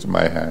face with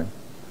my hand.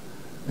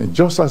 And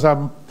just as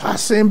I'm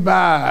passing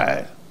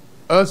by,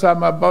 as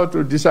I'm about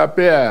to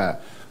disappear,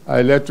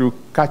 I let you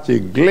catch a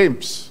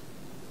glimpse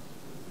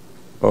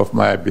of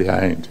my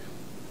behind.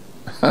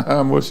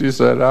 Moses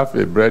said, half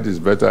a bread is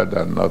better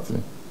than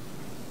nothing.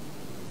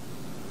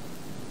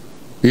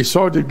 He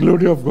saw the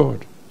glory of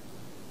God.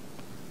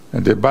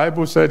 And the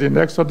Bible said in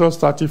Exodus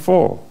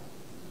 34,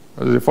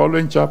 the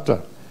following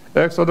chapter,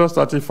 Exodus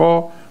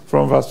 34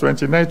 from verse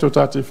 29 to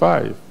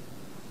 35.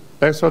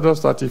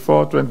 Exodus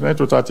 34, 29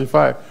 to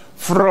 35.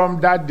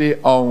 From that day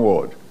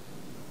onward,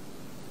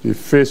 the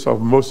face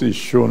of Moses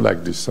shone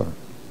like the sun.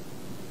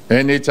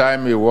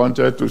 Anytime he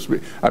wanted to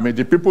speak,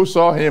 the people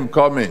saw him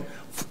coming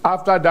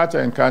after that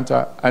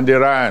encounter and they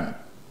ran.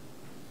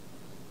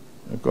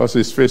 Because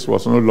his face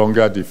was no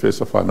longer the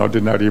face of an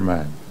ordinary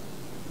man.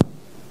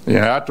 He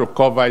had to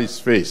cover his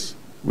face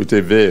with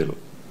a veil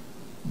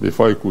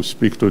before he could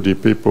speak to the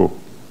people.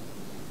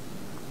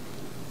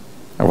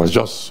 I was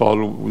just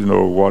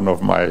one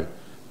of my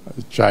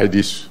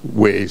childish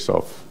ways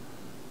of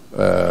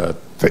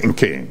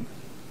thinking.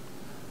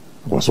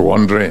 I was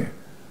wondering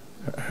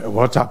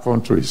what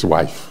happened to his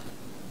wife.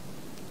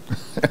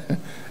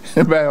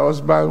 My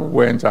husband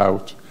went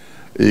out.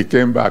 He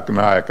came back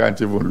now. I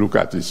can't even look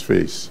at his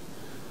face.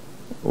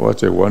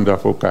 What a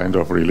wonderful kind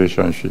of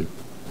relationship.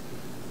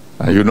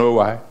 And you know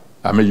why?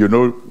 You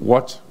know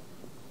what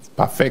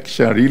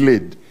perfection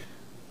really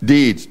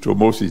did to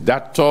Moses.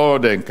 That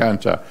third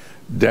encounter,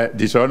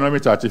 Deuteronomy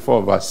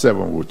 34 verse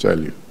 7 will tell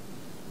you.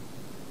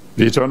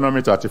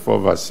 Deuteronomy 34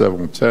 verse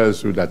 7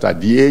 tells you that at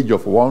the age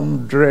of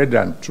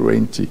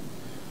 120,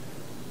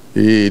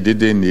 he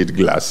didn't need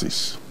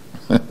glasses.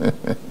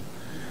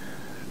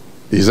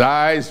 His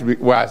eyes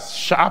were as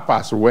sharp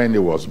as when he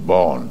was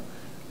born.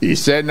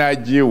 His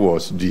energy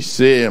was the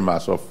same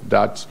as of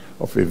that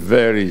of a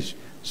very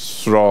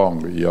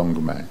strong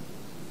young man.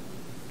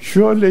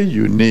 Surely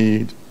you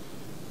need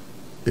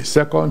a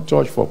second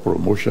touch for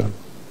promotion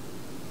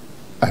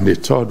and a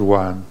third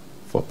one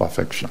for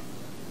perfection.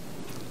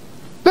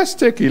 Let's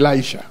take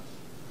Elisha,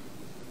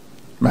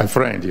 my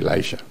friend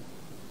Elisha.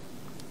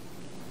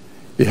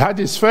 He had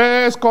his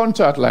first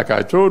contact, like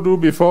I told you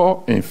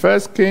before, in 1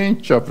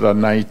 Kings chapter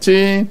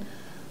 19.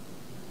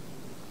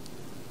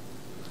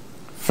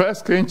 1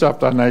 Kings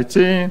chapter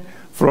 19,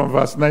 from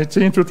verse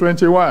 19 to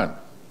 21.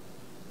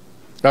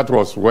 That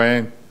was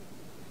when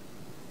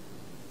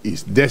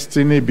his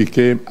destiny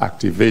became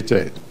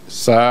activated.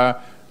 Sir,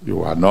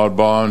 you are not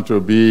born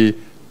to be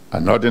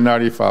an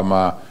ordinary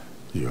farmer.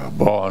 You are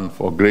born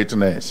for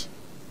greatness.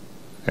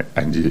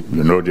 And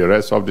you know the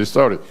rest of the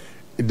story.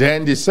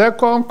 Then the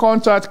second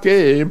contact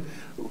came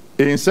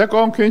in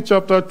 2 Kings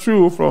chapter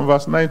 2 from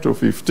verse 9 to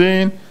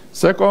 15.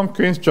 2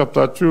 Kings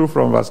chapter 2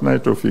 from verse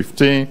 9 to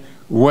 15,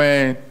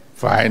 when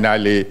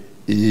finally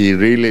he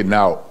really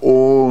now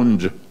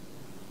owned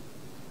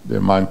the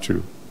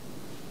mantle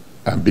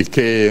and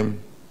became,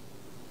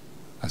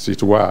 as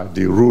it were,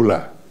 the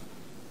ruler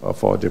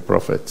of all the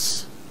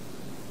prophets.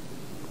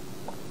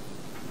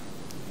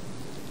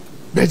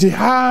 But he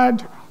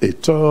had a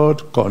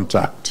third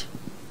contact.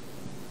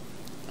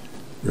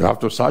 You have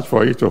to search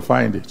for it to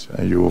find it.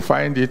 And you will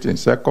find it in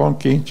 2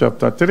 Kings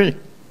chapter 3,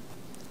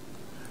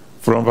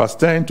 from verse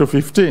 10 to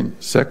 15.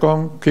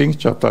 2 Kings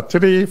chapter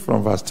 3,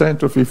 from verse 10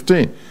 to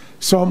 15.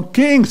 Some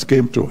kings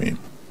came to him,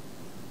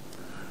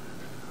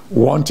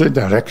 wanting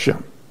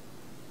direction.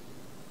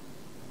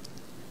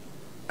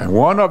 And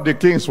one of the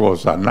kings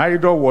was an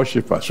idol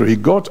worshiper. So he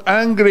got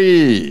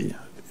angry.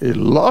 He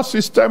lost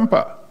his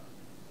temper.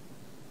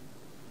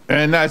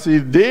 And as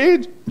he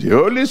did, the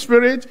Holy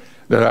Spirit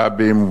that had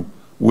been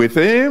with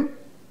him,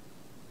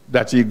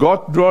 that he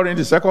got during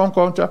the second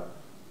contact,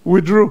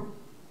 withdrew.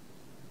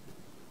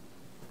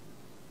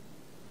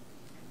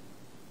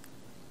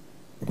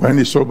 When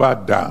he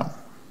sobered down,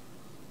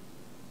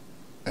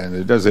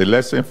 and there's a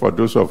lesson for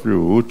those of you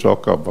who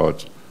talk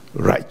about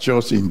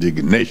righteous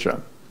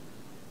indignation.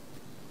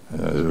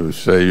 You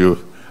say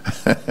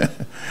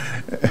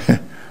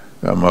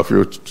some of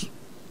you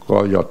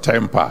call your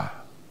temper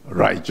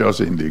righteous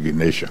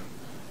indignation.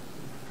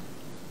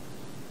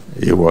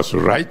 He was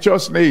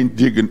righteously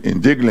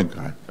indignant.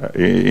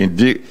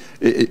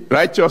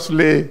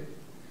 Righteously,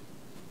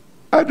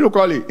 how do you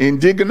call it?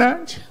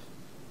 Indignant?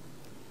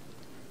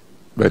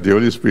 But the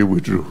Holy Spirit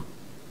withdrew.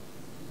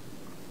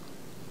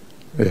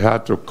 They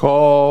had to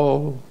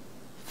call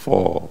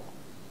for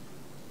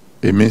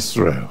a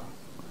minstrel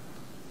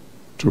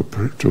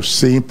to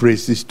sing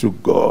praises to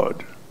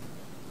God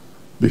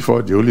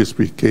before the Holy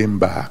Spirit came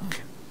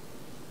back.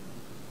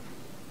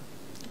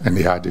 And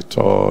he had a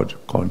third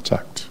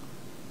contact.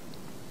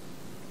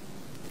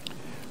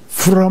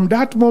 From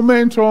that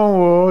moment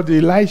onward,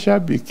 Elisha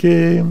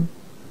became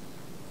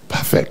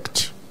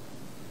perfect.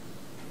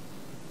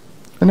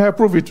 And I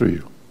prove it to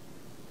you.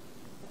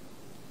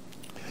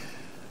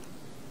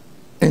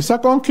 In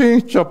 2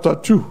 Kings chapter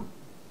 2,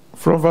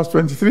 from verse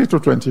 23 to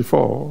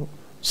 24,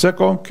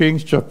 2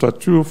 Kings chapter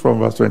 2, from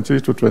verse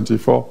 23 to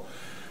 24,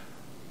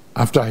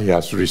 after he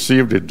has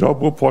received a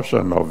double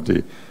portion of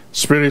the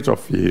spirit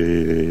of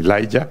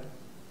Elijah,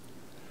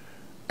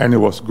 and he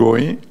was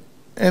going,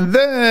 and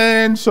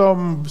then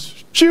some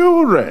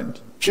children,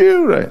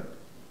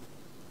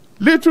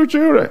 little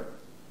children,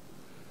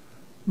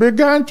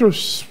 began to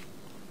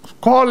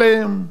call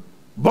him,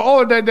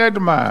 "Behold the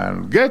dead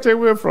man, get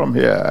away from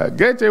here,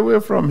 get away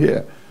from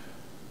here."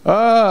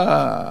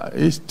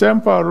 His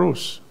temper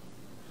rose.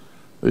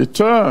 He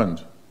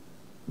turned,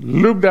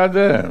 looked at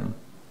them,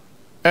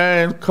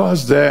 and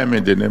cursed them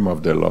in the name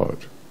of the Lord.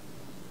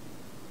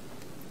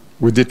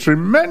 With the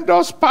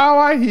tremendous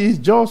power he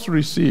just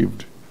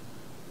received,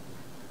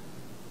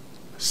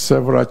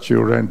 several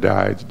children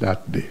died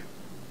that day.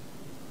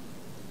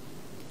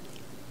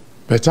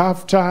 But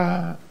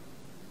after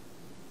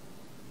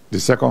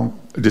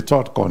the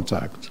third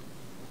contact,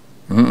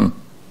 you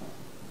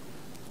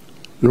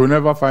will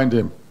never find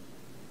him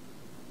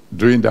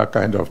doing that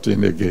kind of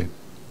thing again.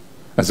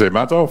 As a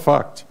matter of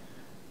fact,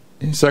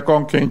 in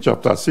 2 Kings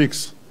chapter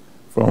 6,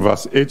 from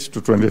verse 8 to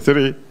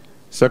 23,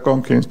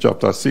 2 Kings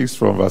chapter 6,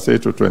 from verse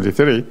 8 to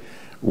 23,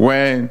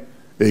 when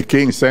a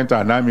king sent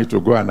an army to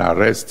go and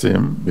arrest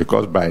him,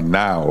 because by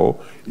now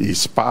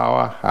his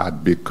power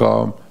had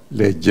become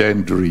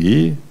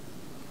legendary.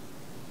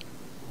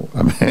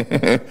 I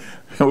mean,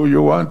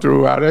 you want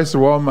to arrest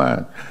one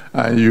man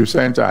and you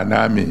sent an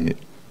army,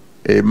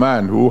 a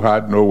man who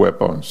had no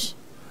weapons,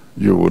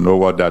 you will know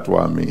what that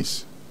one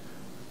means.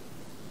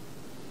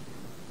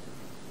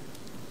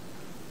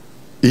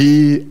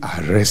 He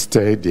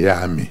arrested the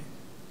army,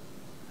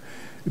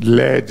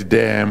 led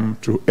them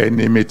to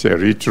enemy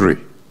territory.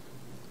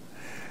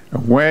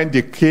 And when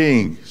the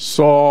king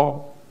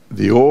saw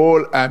the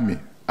whole army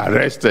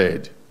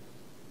arrested,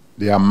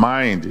 their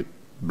mind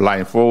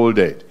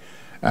blindfolded,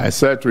 and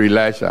said to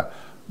Elisha,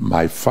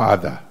 "My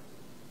father,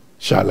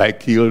 shall I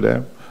kill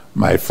them?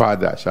 My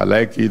father, shall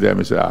I kill them?"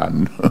 He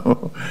said,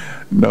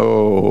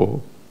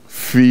 no,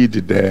 feed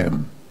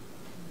them.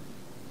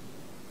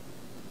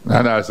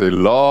 And that's a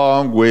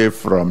long way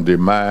from the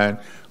man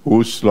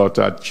who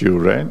slaughtered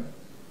children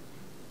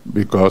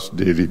because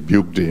they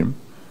rebuked him,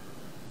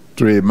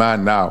 to a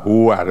man now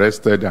who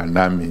arrested an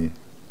army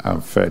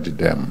and fed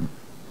them.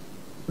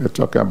 We're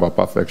talking about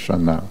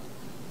perfection now.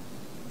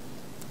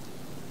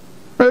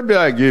 Maybe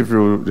I give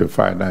you the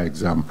final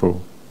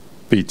example.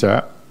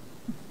 Peter,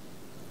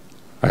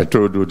 I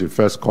told you the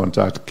first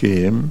contact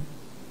came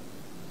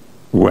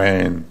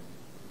when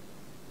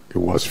he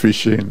was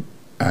fishing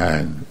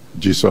and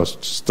Jesus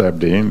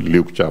stepped in,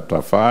 Luke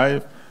chapter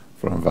 5,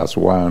 from verse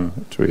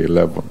 1 to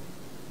 11.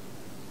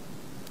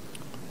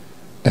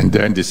 And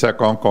then the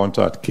second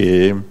contact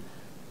came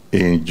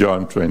in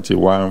John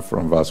 21,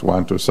 from verse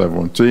 1 to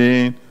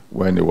 17,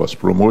 when he was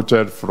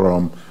promoted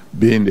from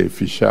being a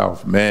fisher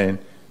of men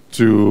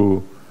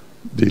to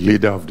the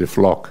leader of the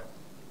flock.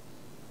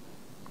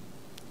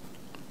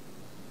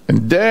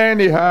 And then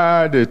he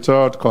had a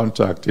third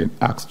contact in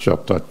Acts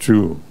chapter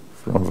 2,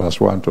 from verse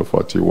 1 to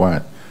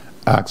 41.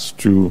 Acts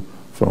 2,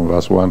 from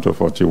verse 1 to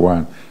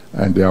 41.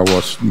 And there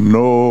was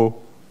no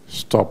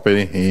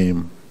stopping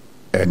him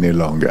any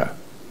longer.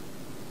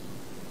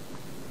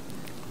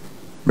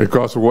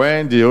 Because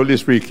when the Holy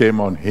Spirit came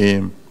on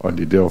him on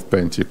the day of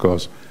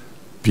Pentecost,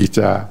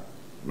 Peter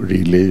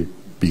really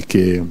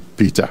became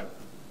Peter.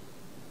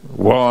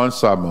 One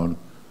sermon,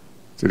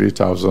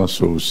 3,000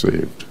 souls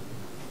saved.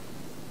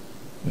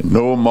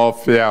 No more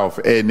fear of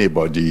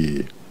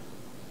anybody.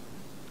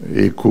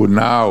 He could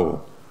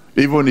now,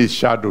 even his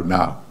shadow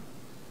now,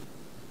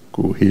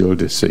 could heal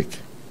the sick.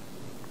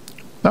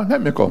 Now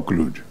let me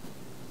conclude.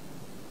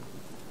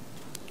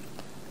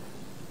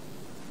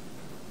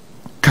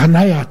 Can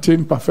I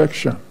attain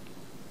perfection?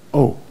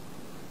 Oh,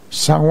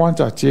 Psalm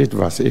 138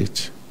 verse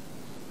 8.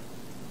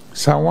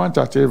 Psalm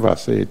 138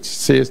 verse 8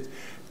 says,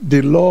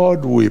 "The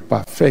Lord will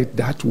perfect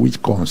that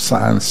which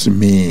concerns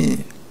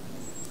me."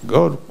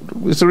 God,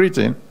 it's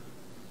written.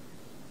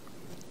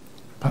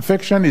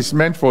 Perfection is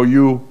meant for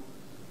you.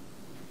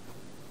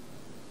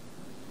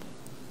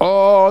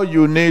 All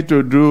you need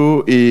to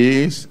do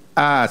is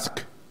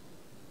ask.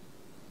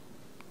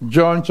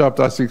 John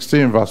chapter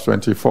 16 verse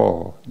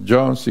 24.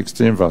 John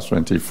 16 verse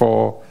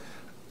 24,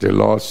 the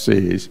Lord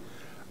says,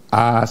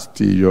 "Ask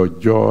till your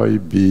joy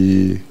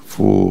be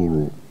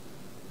full."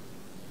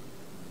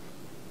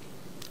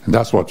 And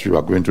that's what you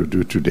are going to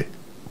do today.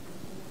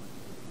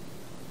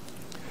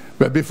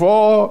 But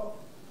before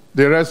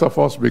the rest of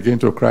us begin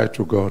to cry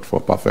to God for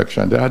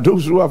perfection, there are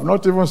those who have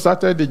not even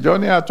started the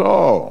journey at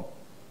all.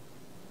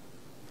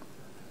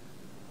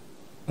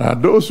 There are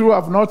those who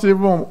have not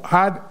even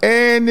had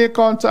any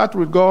contact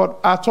with God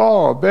at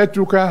all, but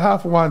you can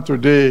have one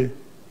today.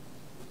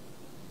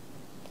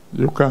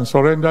 You can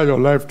surrender your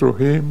life to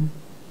Him.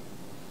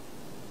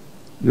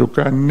 You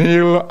can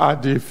kneel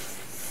at the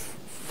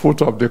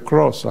foot of the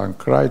cross and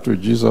cry to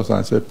Jesus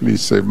and say,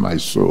 "Please save my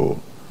soul.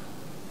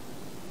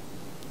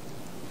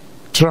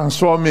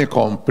 Transform me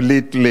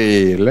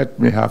completely. Let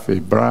me have a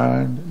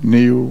brand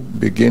new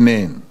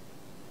beginning."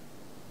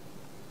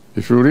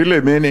 If you really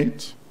mean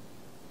it,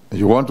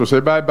 you want to say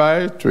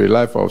bye-bye to a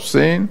life of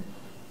sin,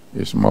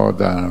 is more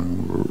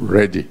than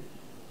ready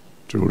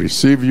to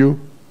receive you,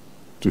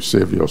 to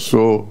save your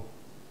soul,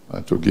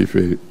 and to give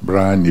a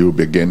brand new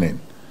beginning.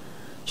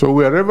 So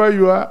wherever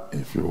you are,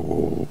 if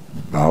you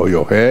bow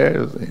your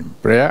head in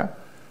prayer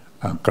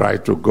and cry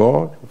to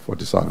God for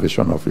the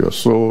salvation of your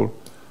soul,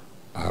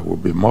 I will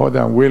be more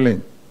than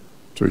willing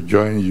to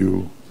join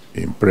you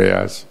in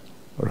prayers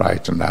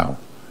right now.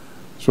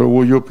 So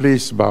will you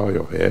please bow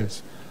your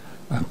heads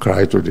and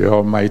cry to the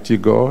Almighty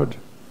God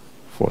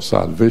for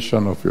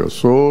salvation of your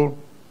soul,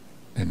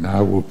 and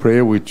I will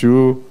pray with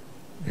you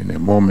in a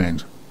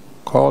moment.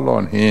 Call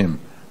on him.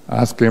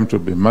 Ask him to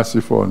be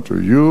merciful unto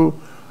you.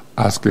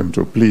 Ask him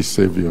to please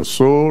save your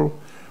soul.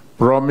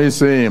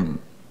 Promise him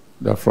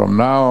that from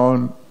now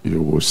on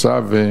you will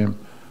serve him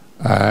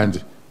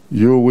and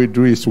you will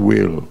do his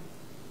will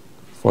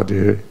for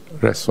the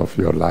rest of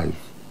your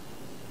life.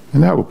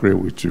 And I will pray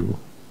with you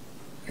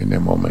in a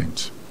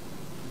moment.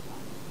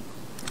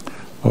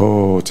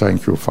 Oh,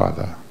 thank you,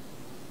 Father.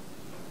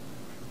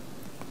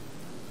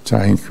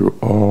 Thank you,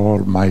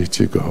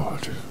 Almighty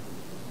God.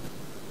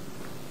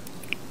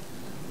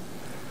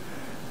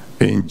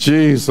 In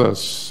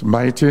Jesus'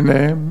 mighty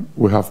name,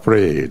 we have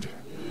prayed.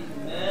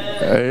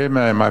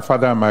 Amen. My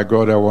Father and my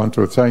God, I want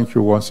to thank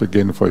you once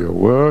again for your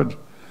word.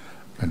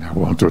 And I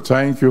want to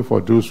thank you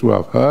for those who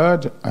have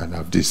heard and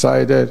have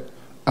decided,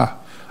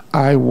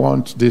 I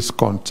want this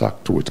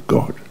contact with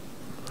God.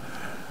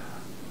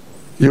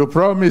 You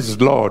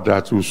promised, Lord,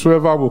 that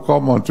whosoever will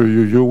come unto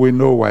you, you will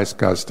no wise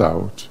cast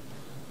out.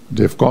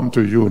 They've come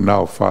to you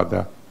now,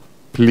 Father.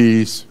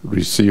 Please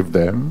receive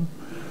them.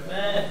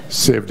 Amen.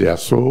 Save their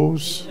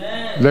souls.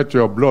 Amen. Let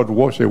your blood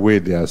wash away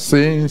their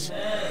sins.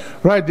 Amen.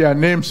 Write their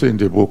names in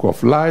the book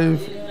of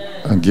life.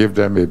 Amen. And give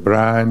them a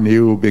brand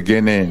new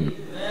beginning.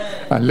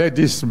 Amen. And let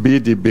this be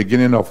the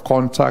beginning of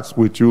contacts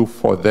with you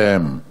for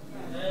them.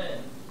 Amen.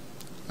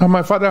 And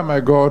my Father,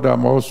 my God,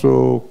 I'm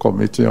also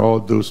committing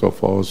all those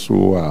of us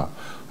who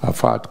have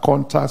had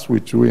contacts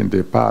with you in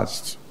the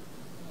past.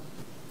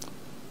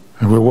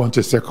 And we want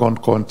a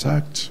second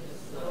contact.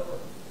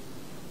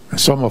 And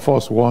some of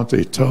us want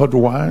a third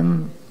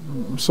one.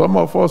 Some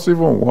of us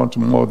even want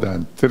more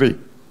than 3.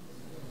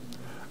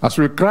 As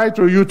we cry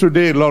to you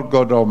today, Lord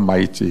God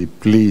Almighty,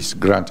 please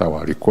grant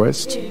our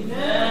request.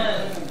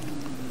 Amen.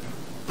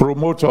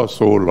 Promote us,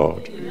 O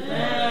Lord.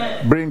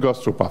 Amen. Bring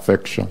us to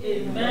perfection.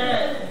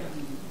 Amen.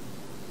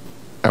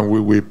 And we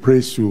will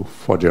praise you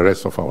for the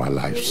rest of our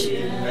lives.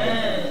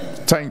 Amen.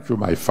 Thank you,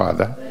 my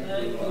Father.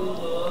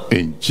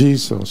 In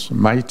Jesus'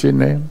 mighty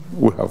name,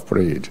 we have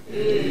prayed.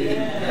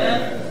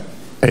 Amen.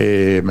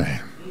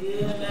 Amen.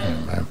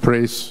 Amen.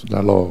 Praise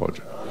the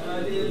Lord.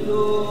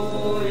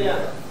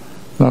 Hallelujah.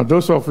 Now,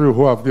 those of you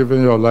who have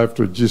given your life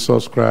to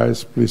Jesus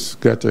Christ, please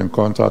get in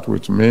contact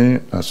with me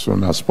as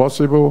soon as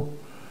possible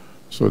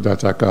so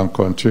that I can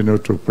continue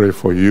to pray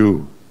for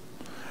you.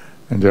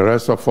 And the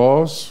rest of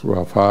us who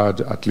have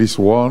had at least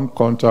one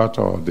contact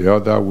or the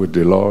other with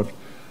the Lord,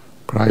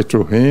 cry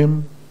to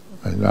him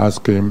and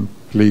ask him,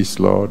 please,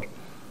 Lord,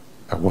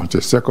 I want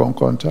a second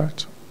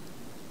contact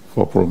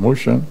for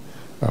promotion.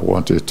 I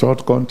want a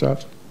third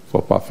contact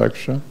for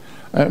perfection.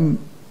 And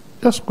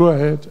just go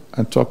ahead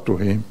and talk to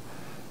him.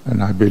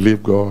 And I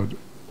believe God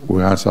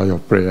will answer your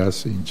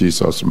prayers in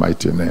Jesus'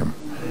 mighty name.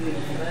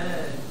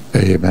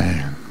 Amen.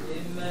 Amen.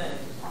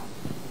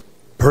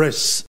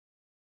 Praise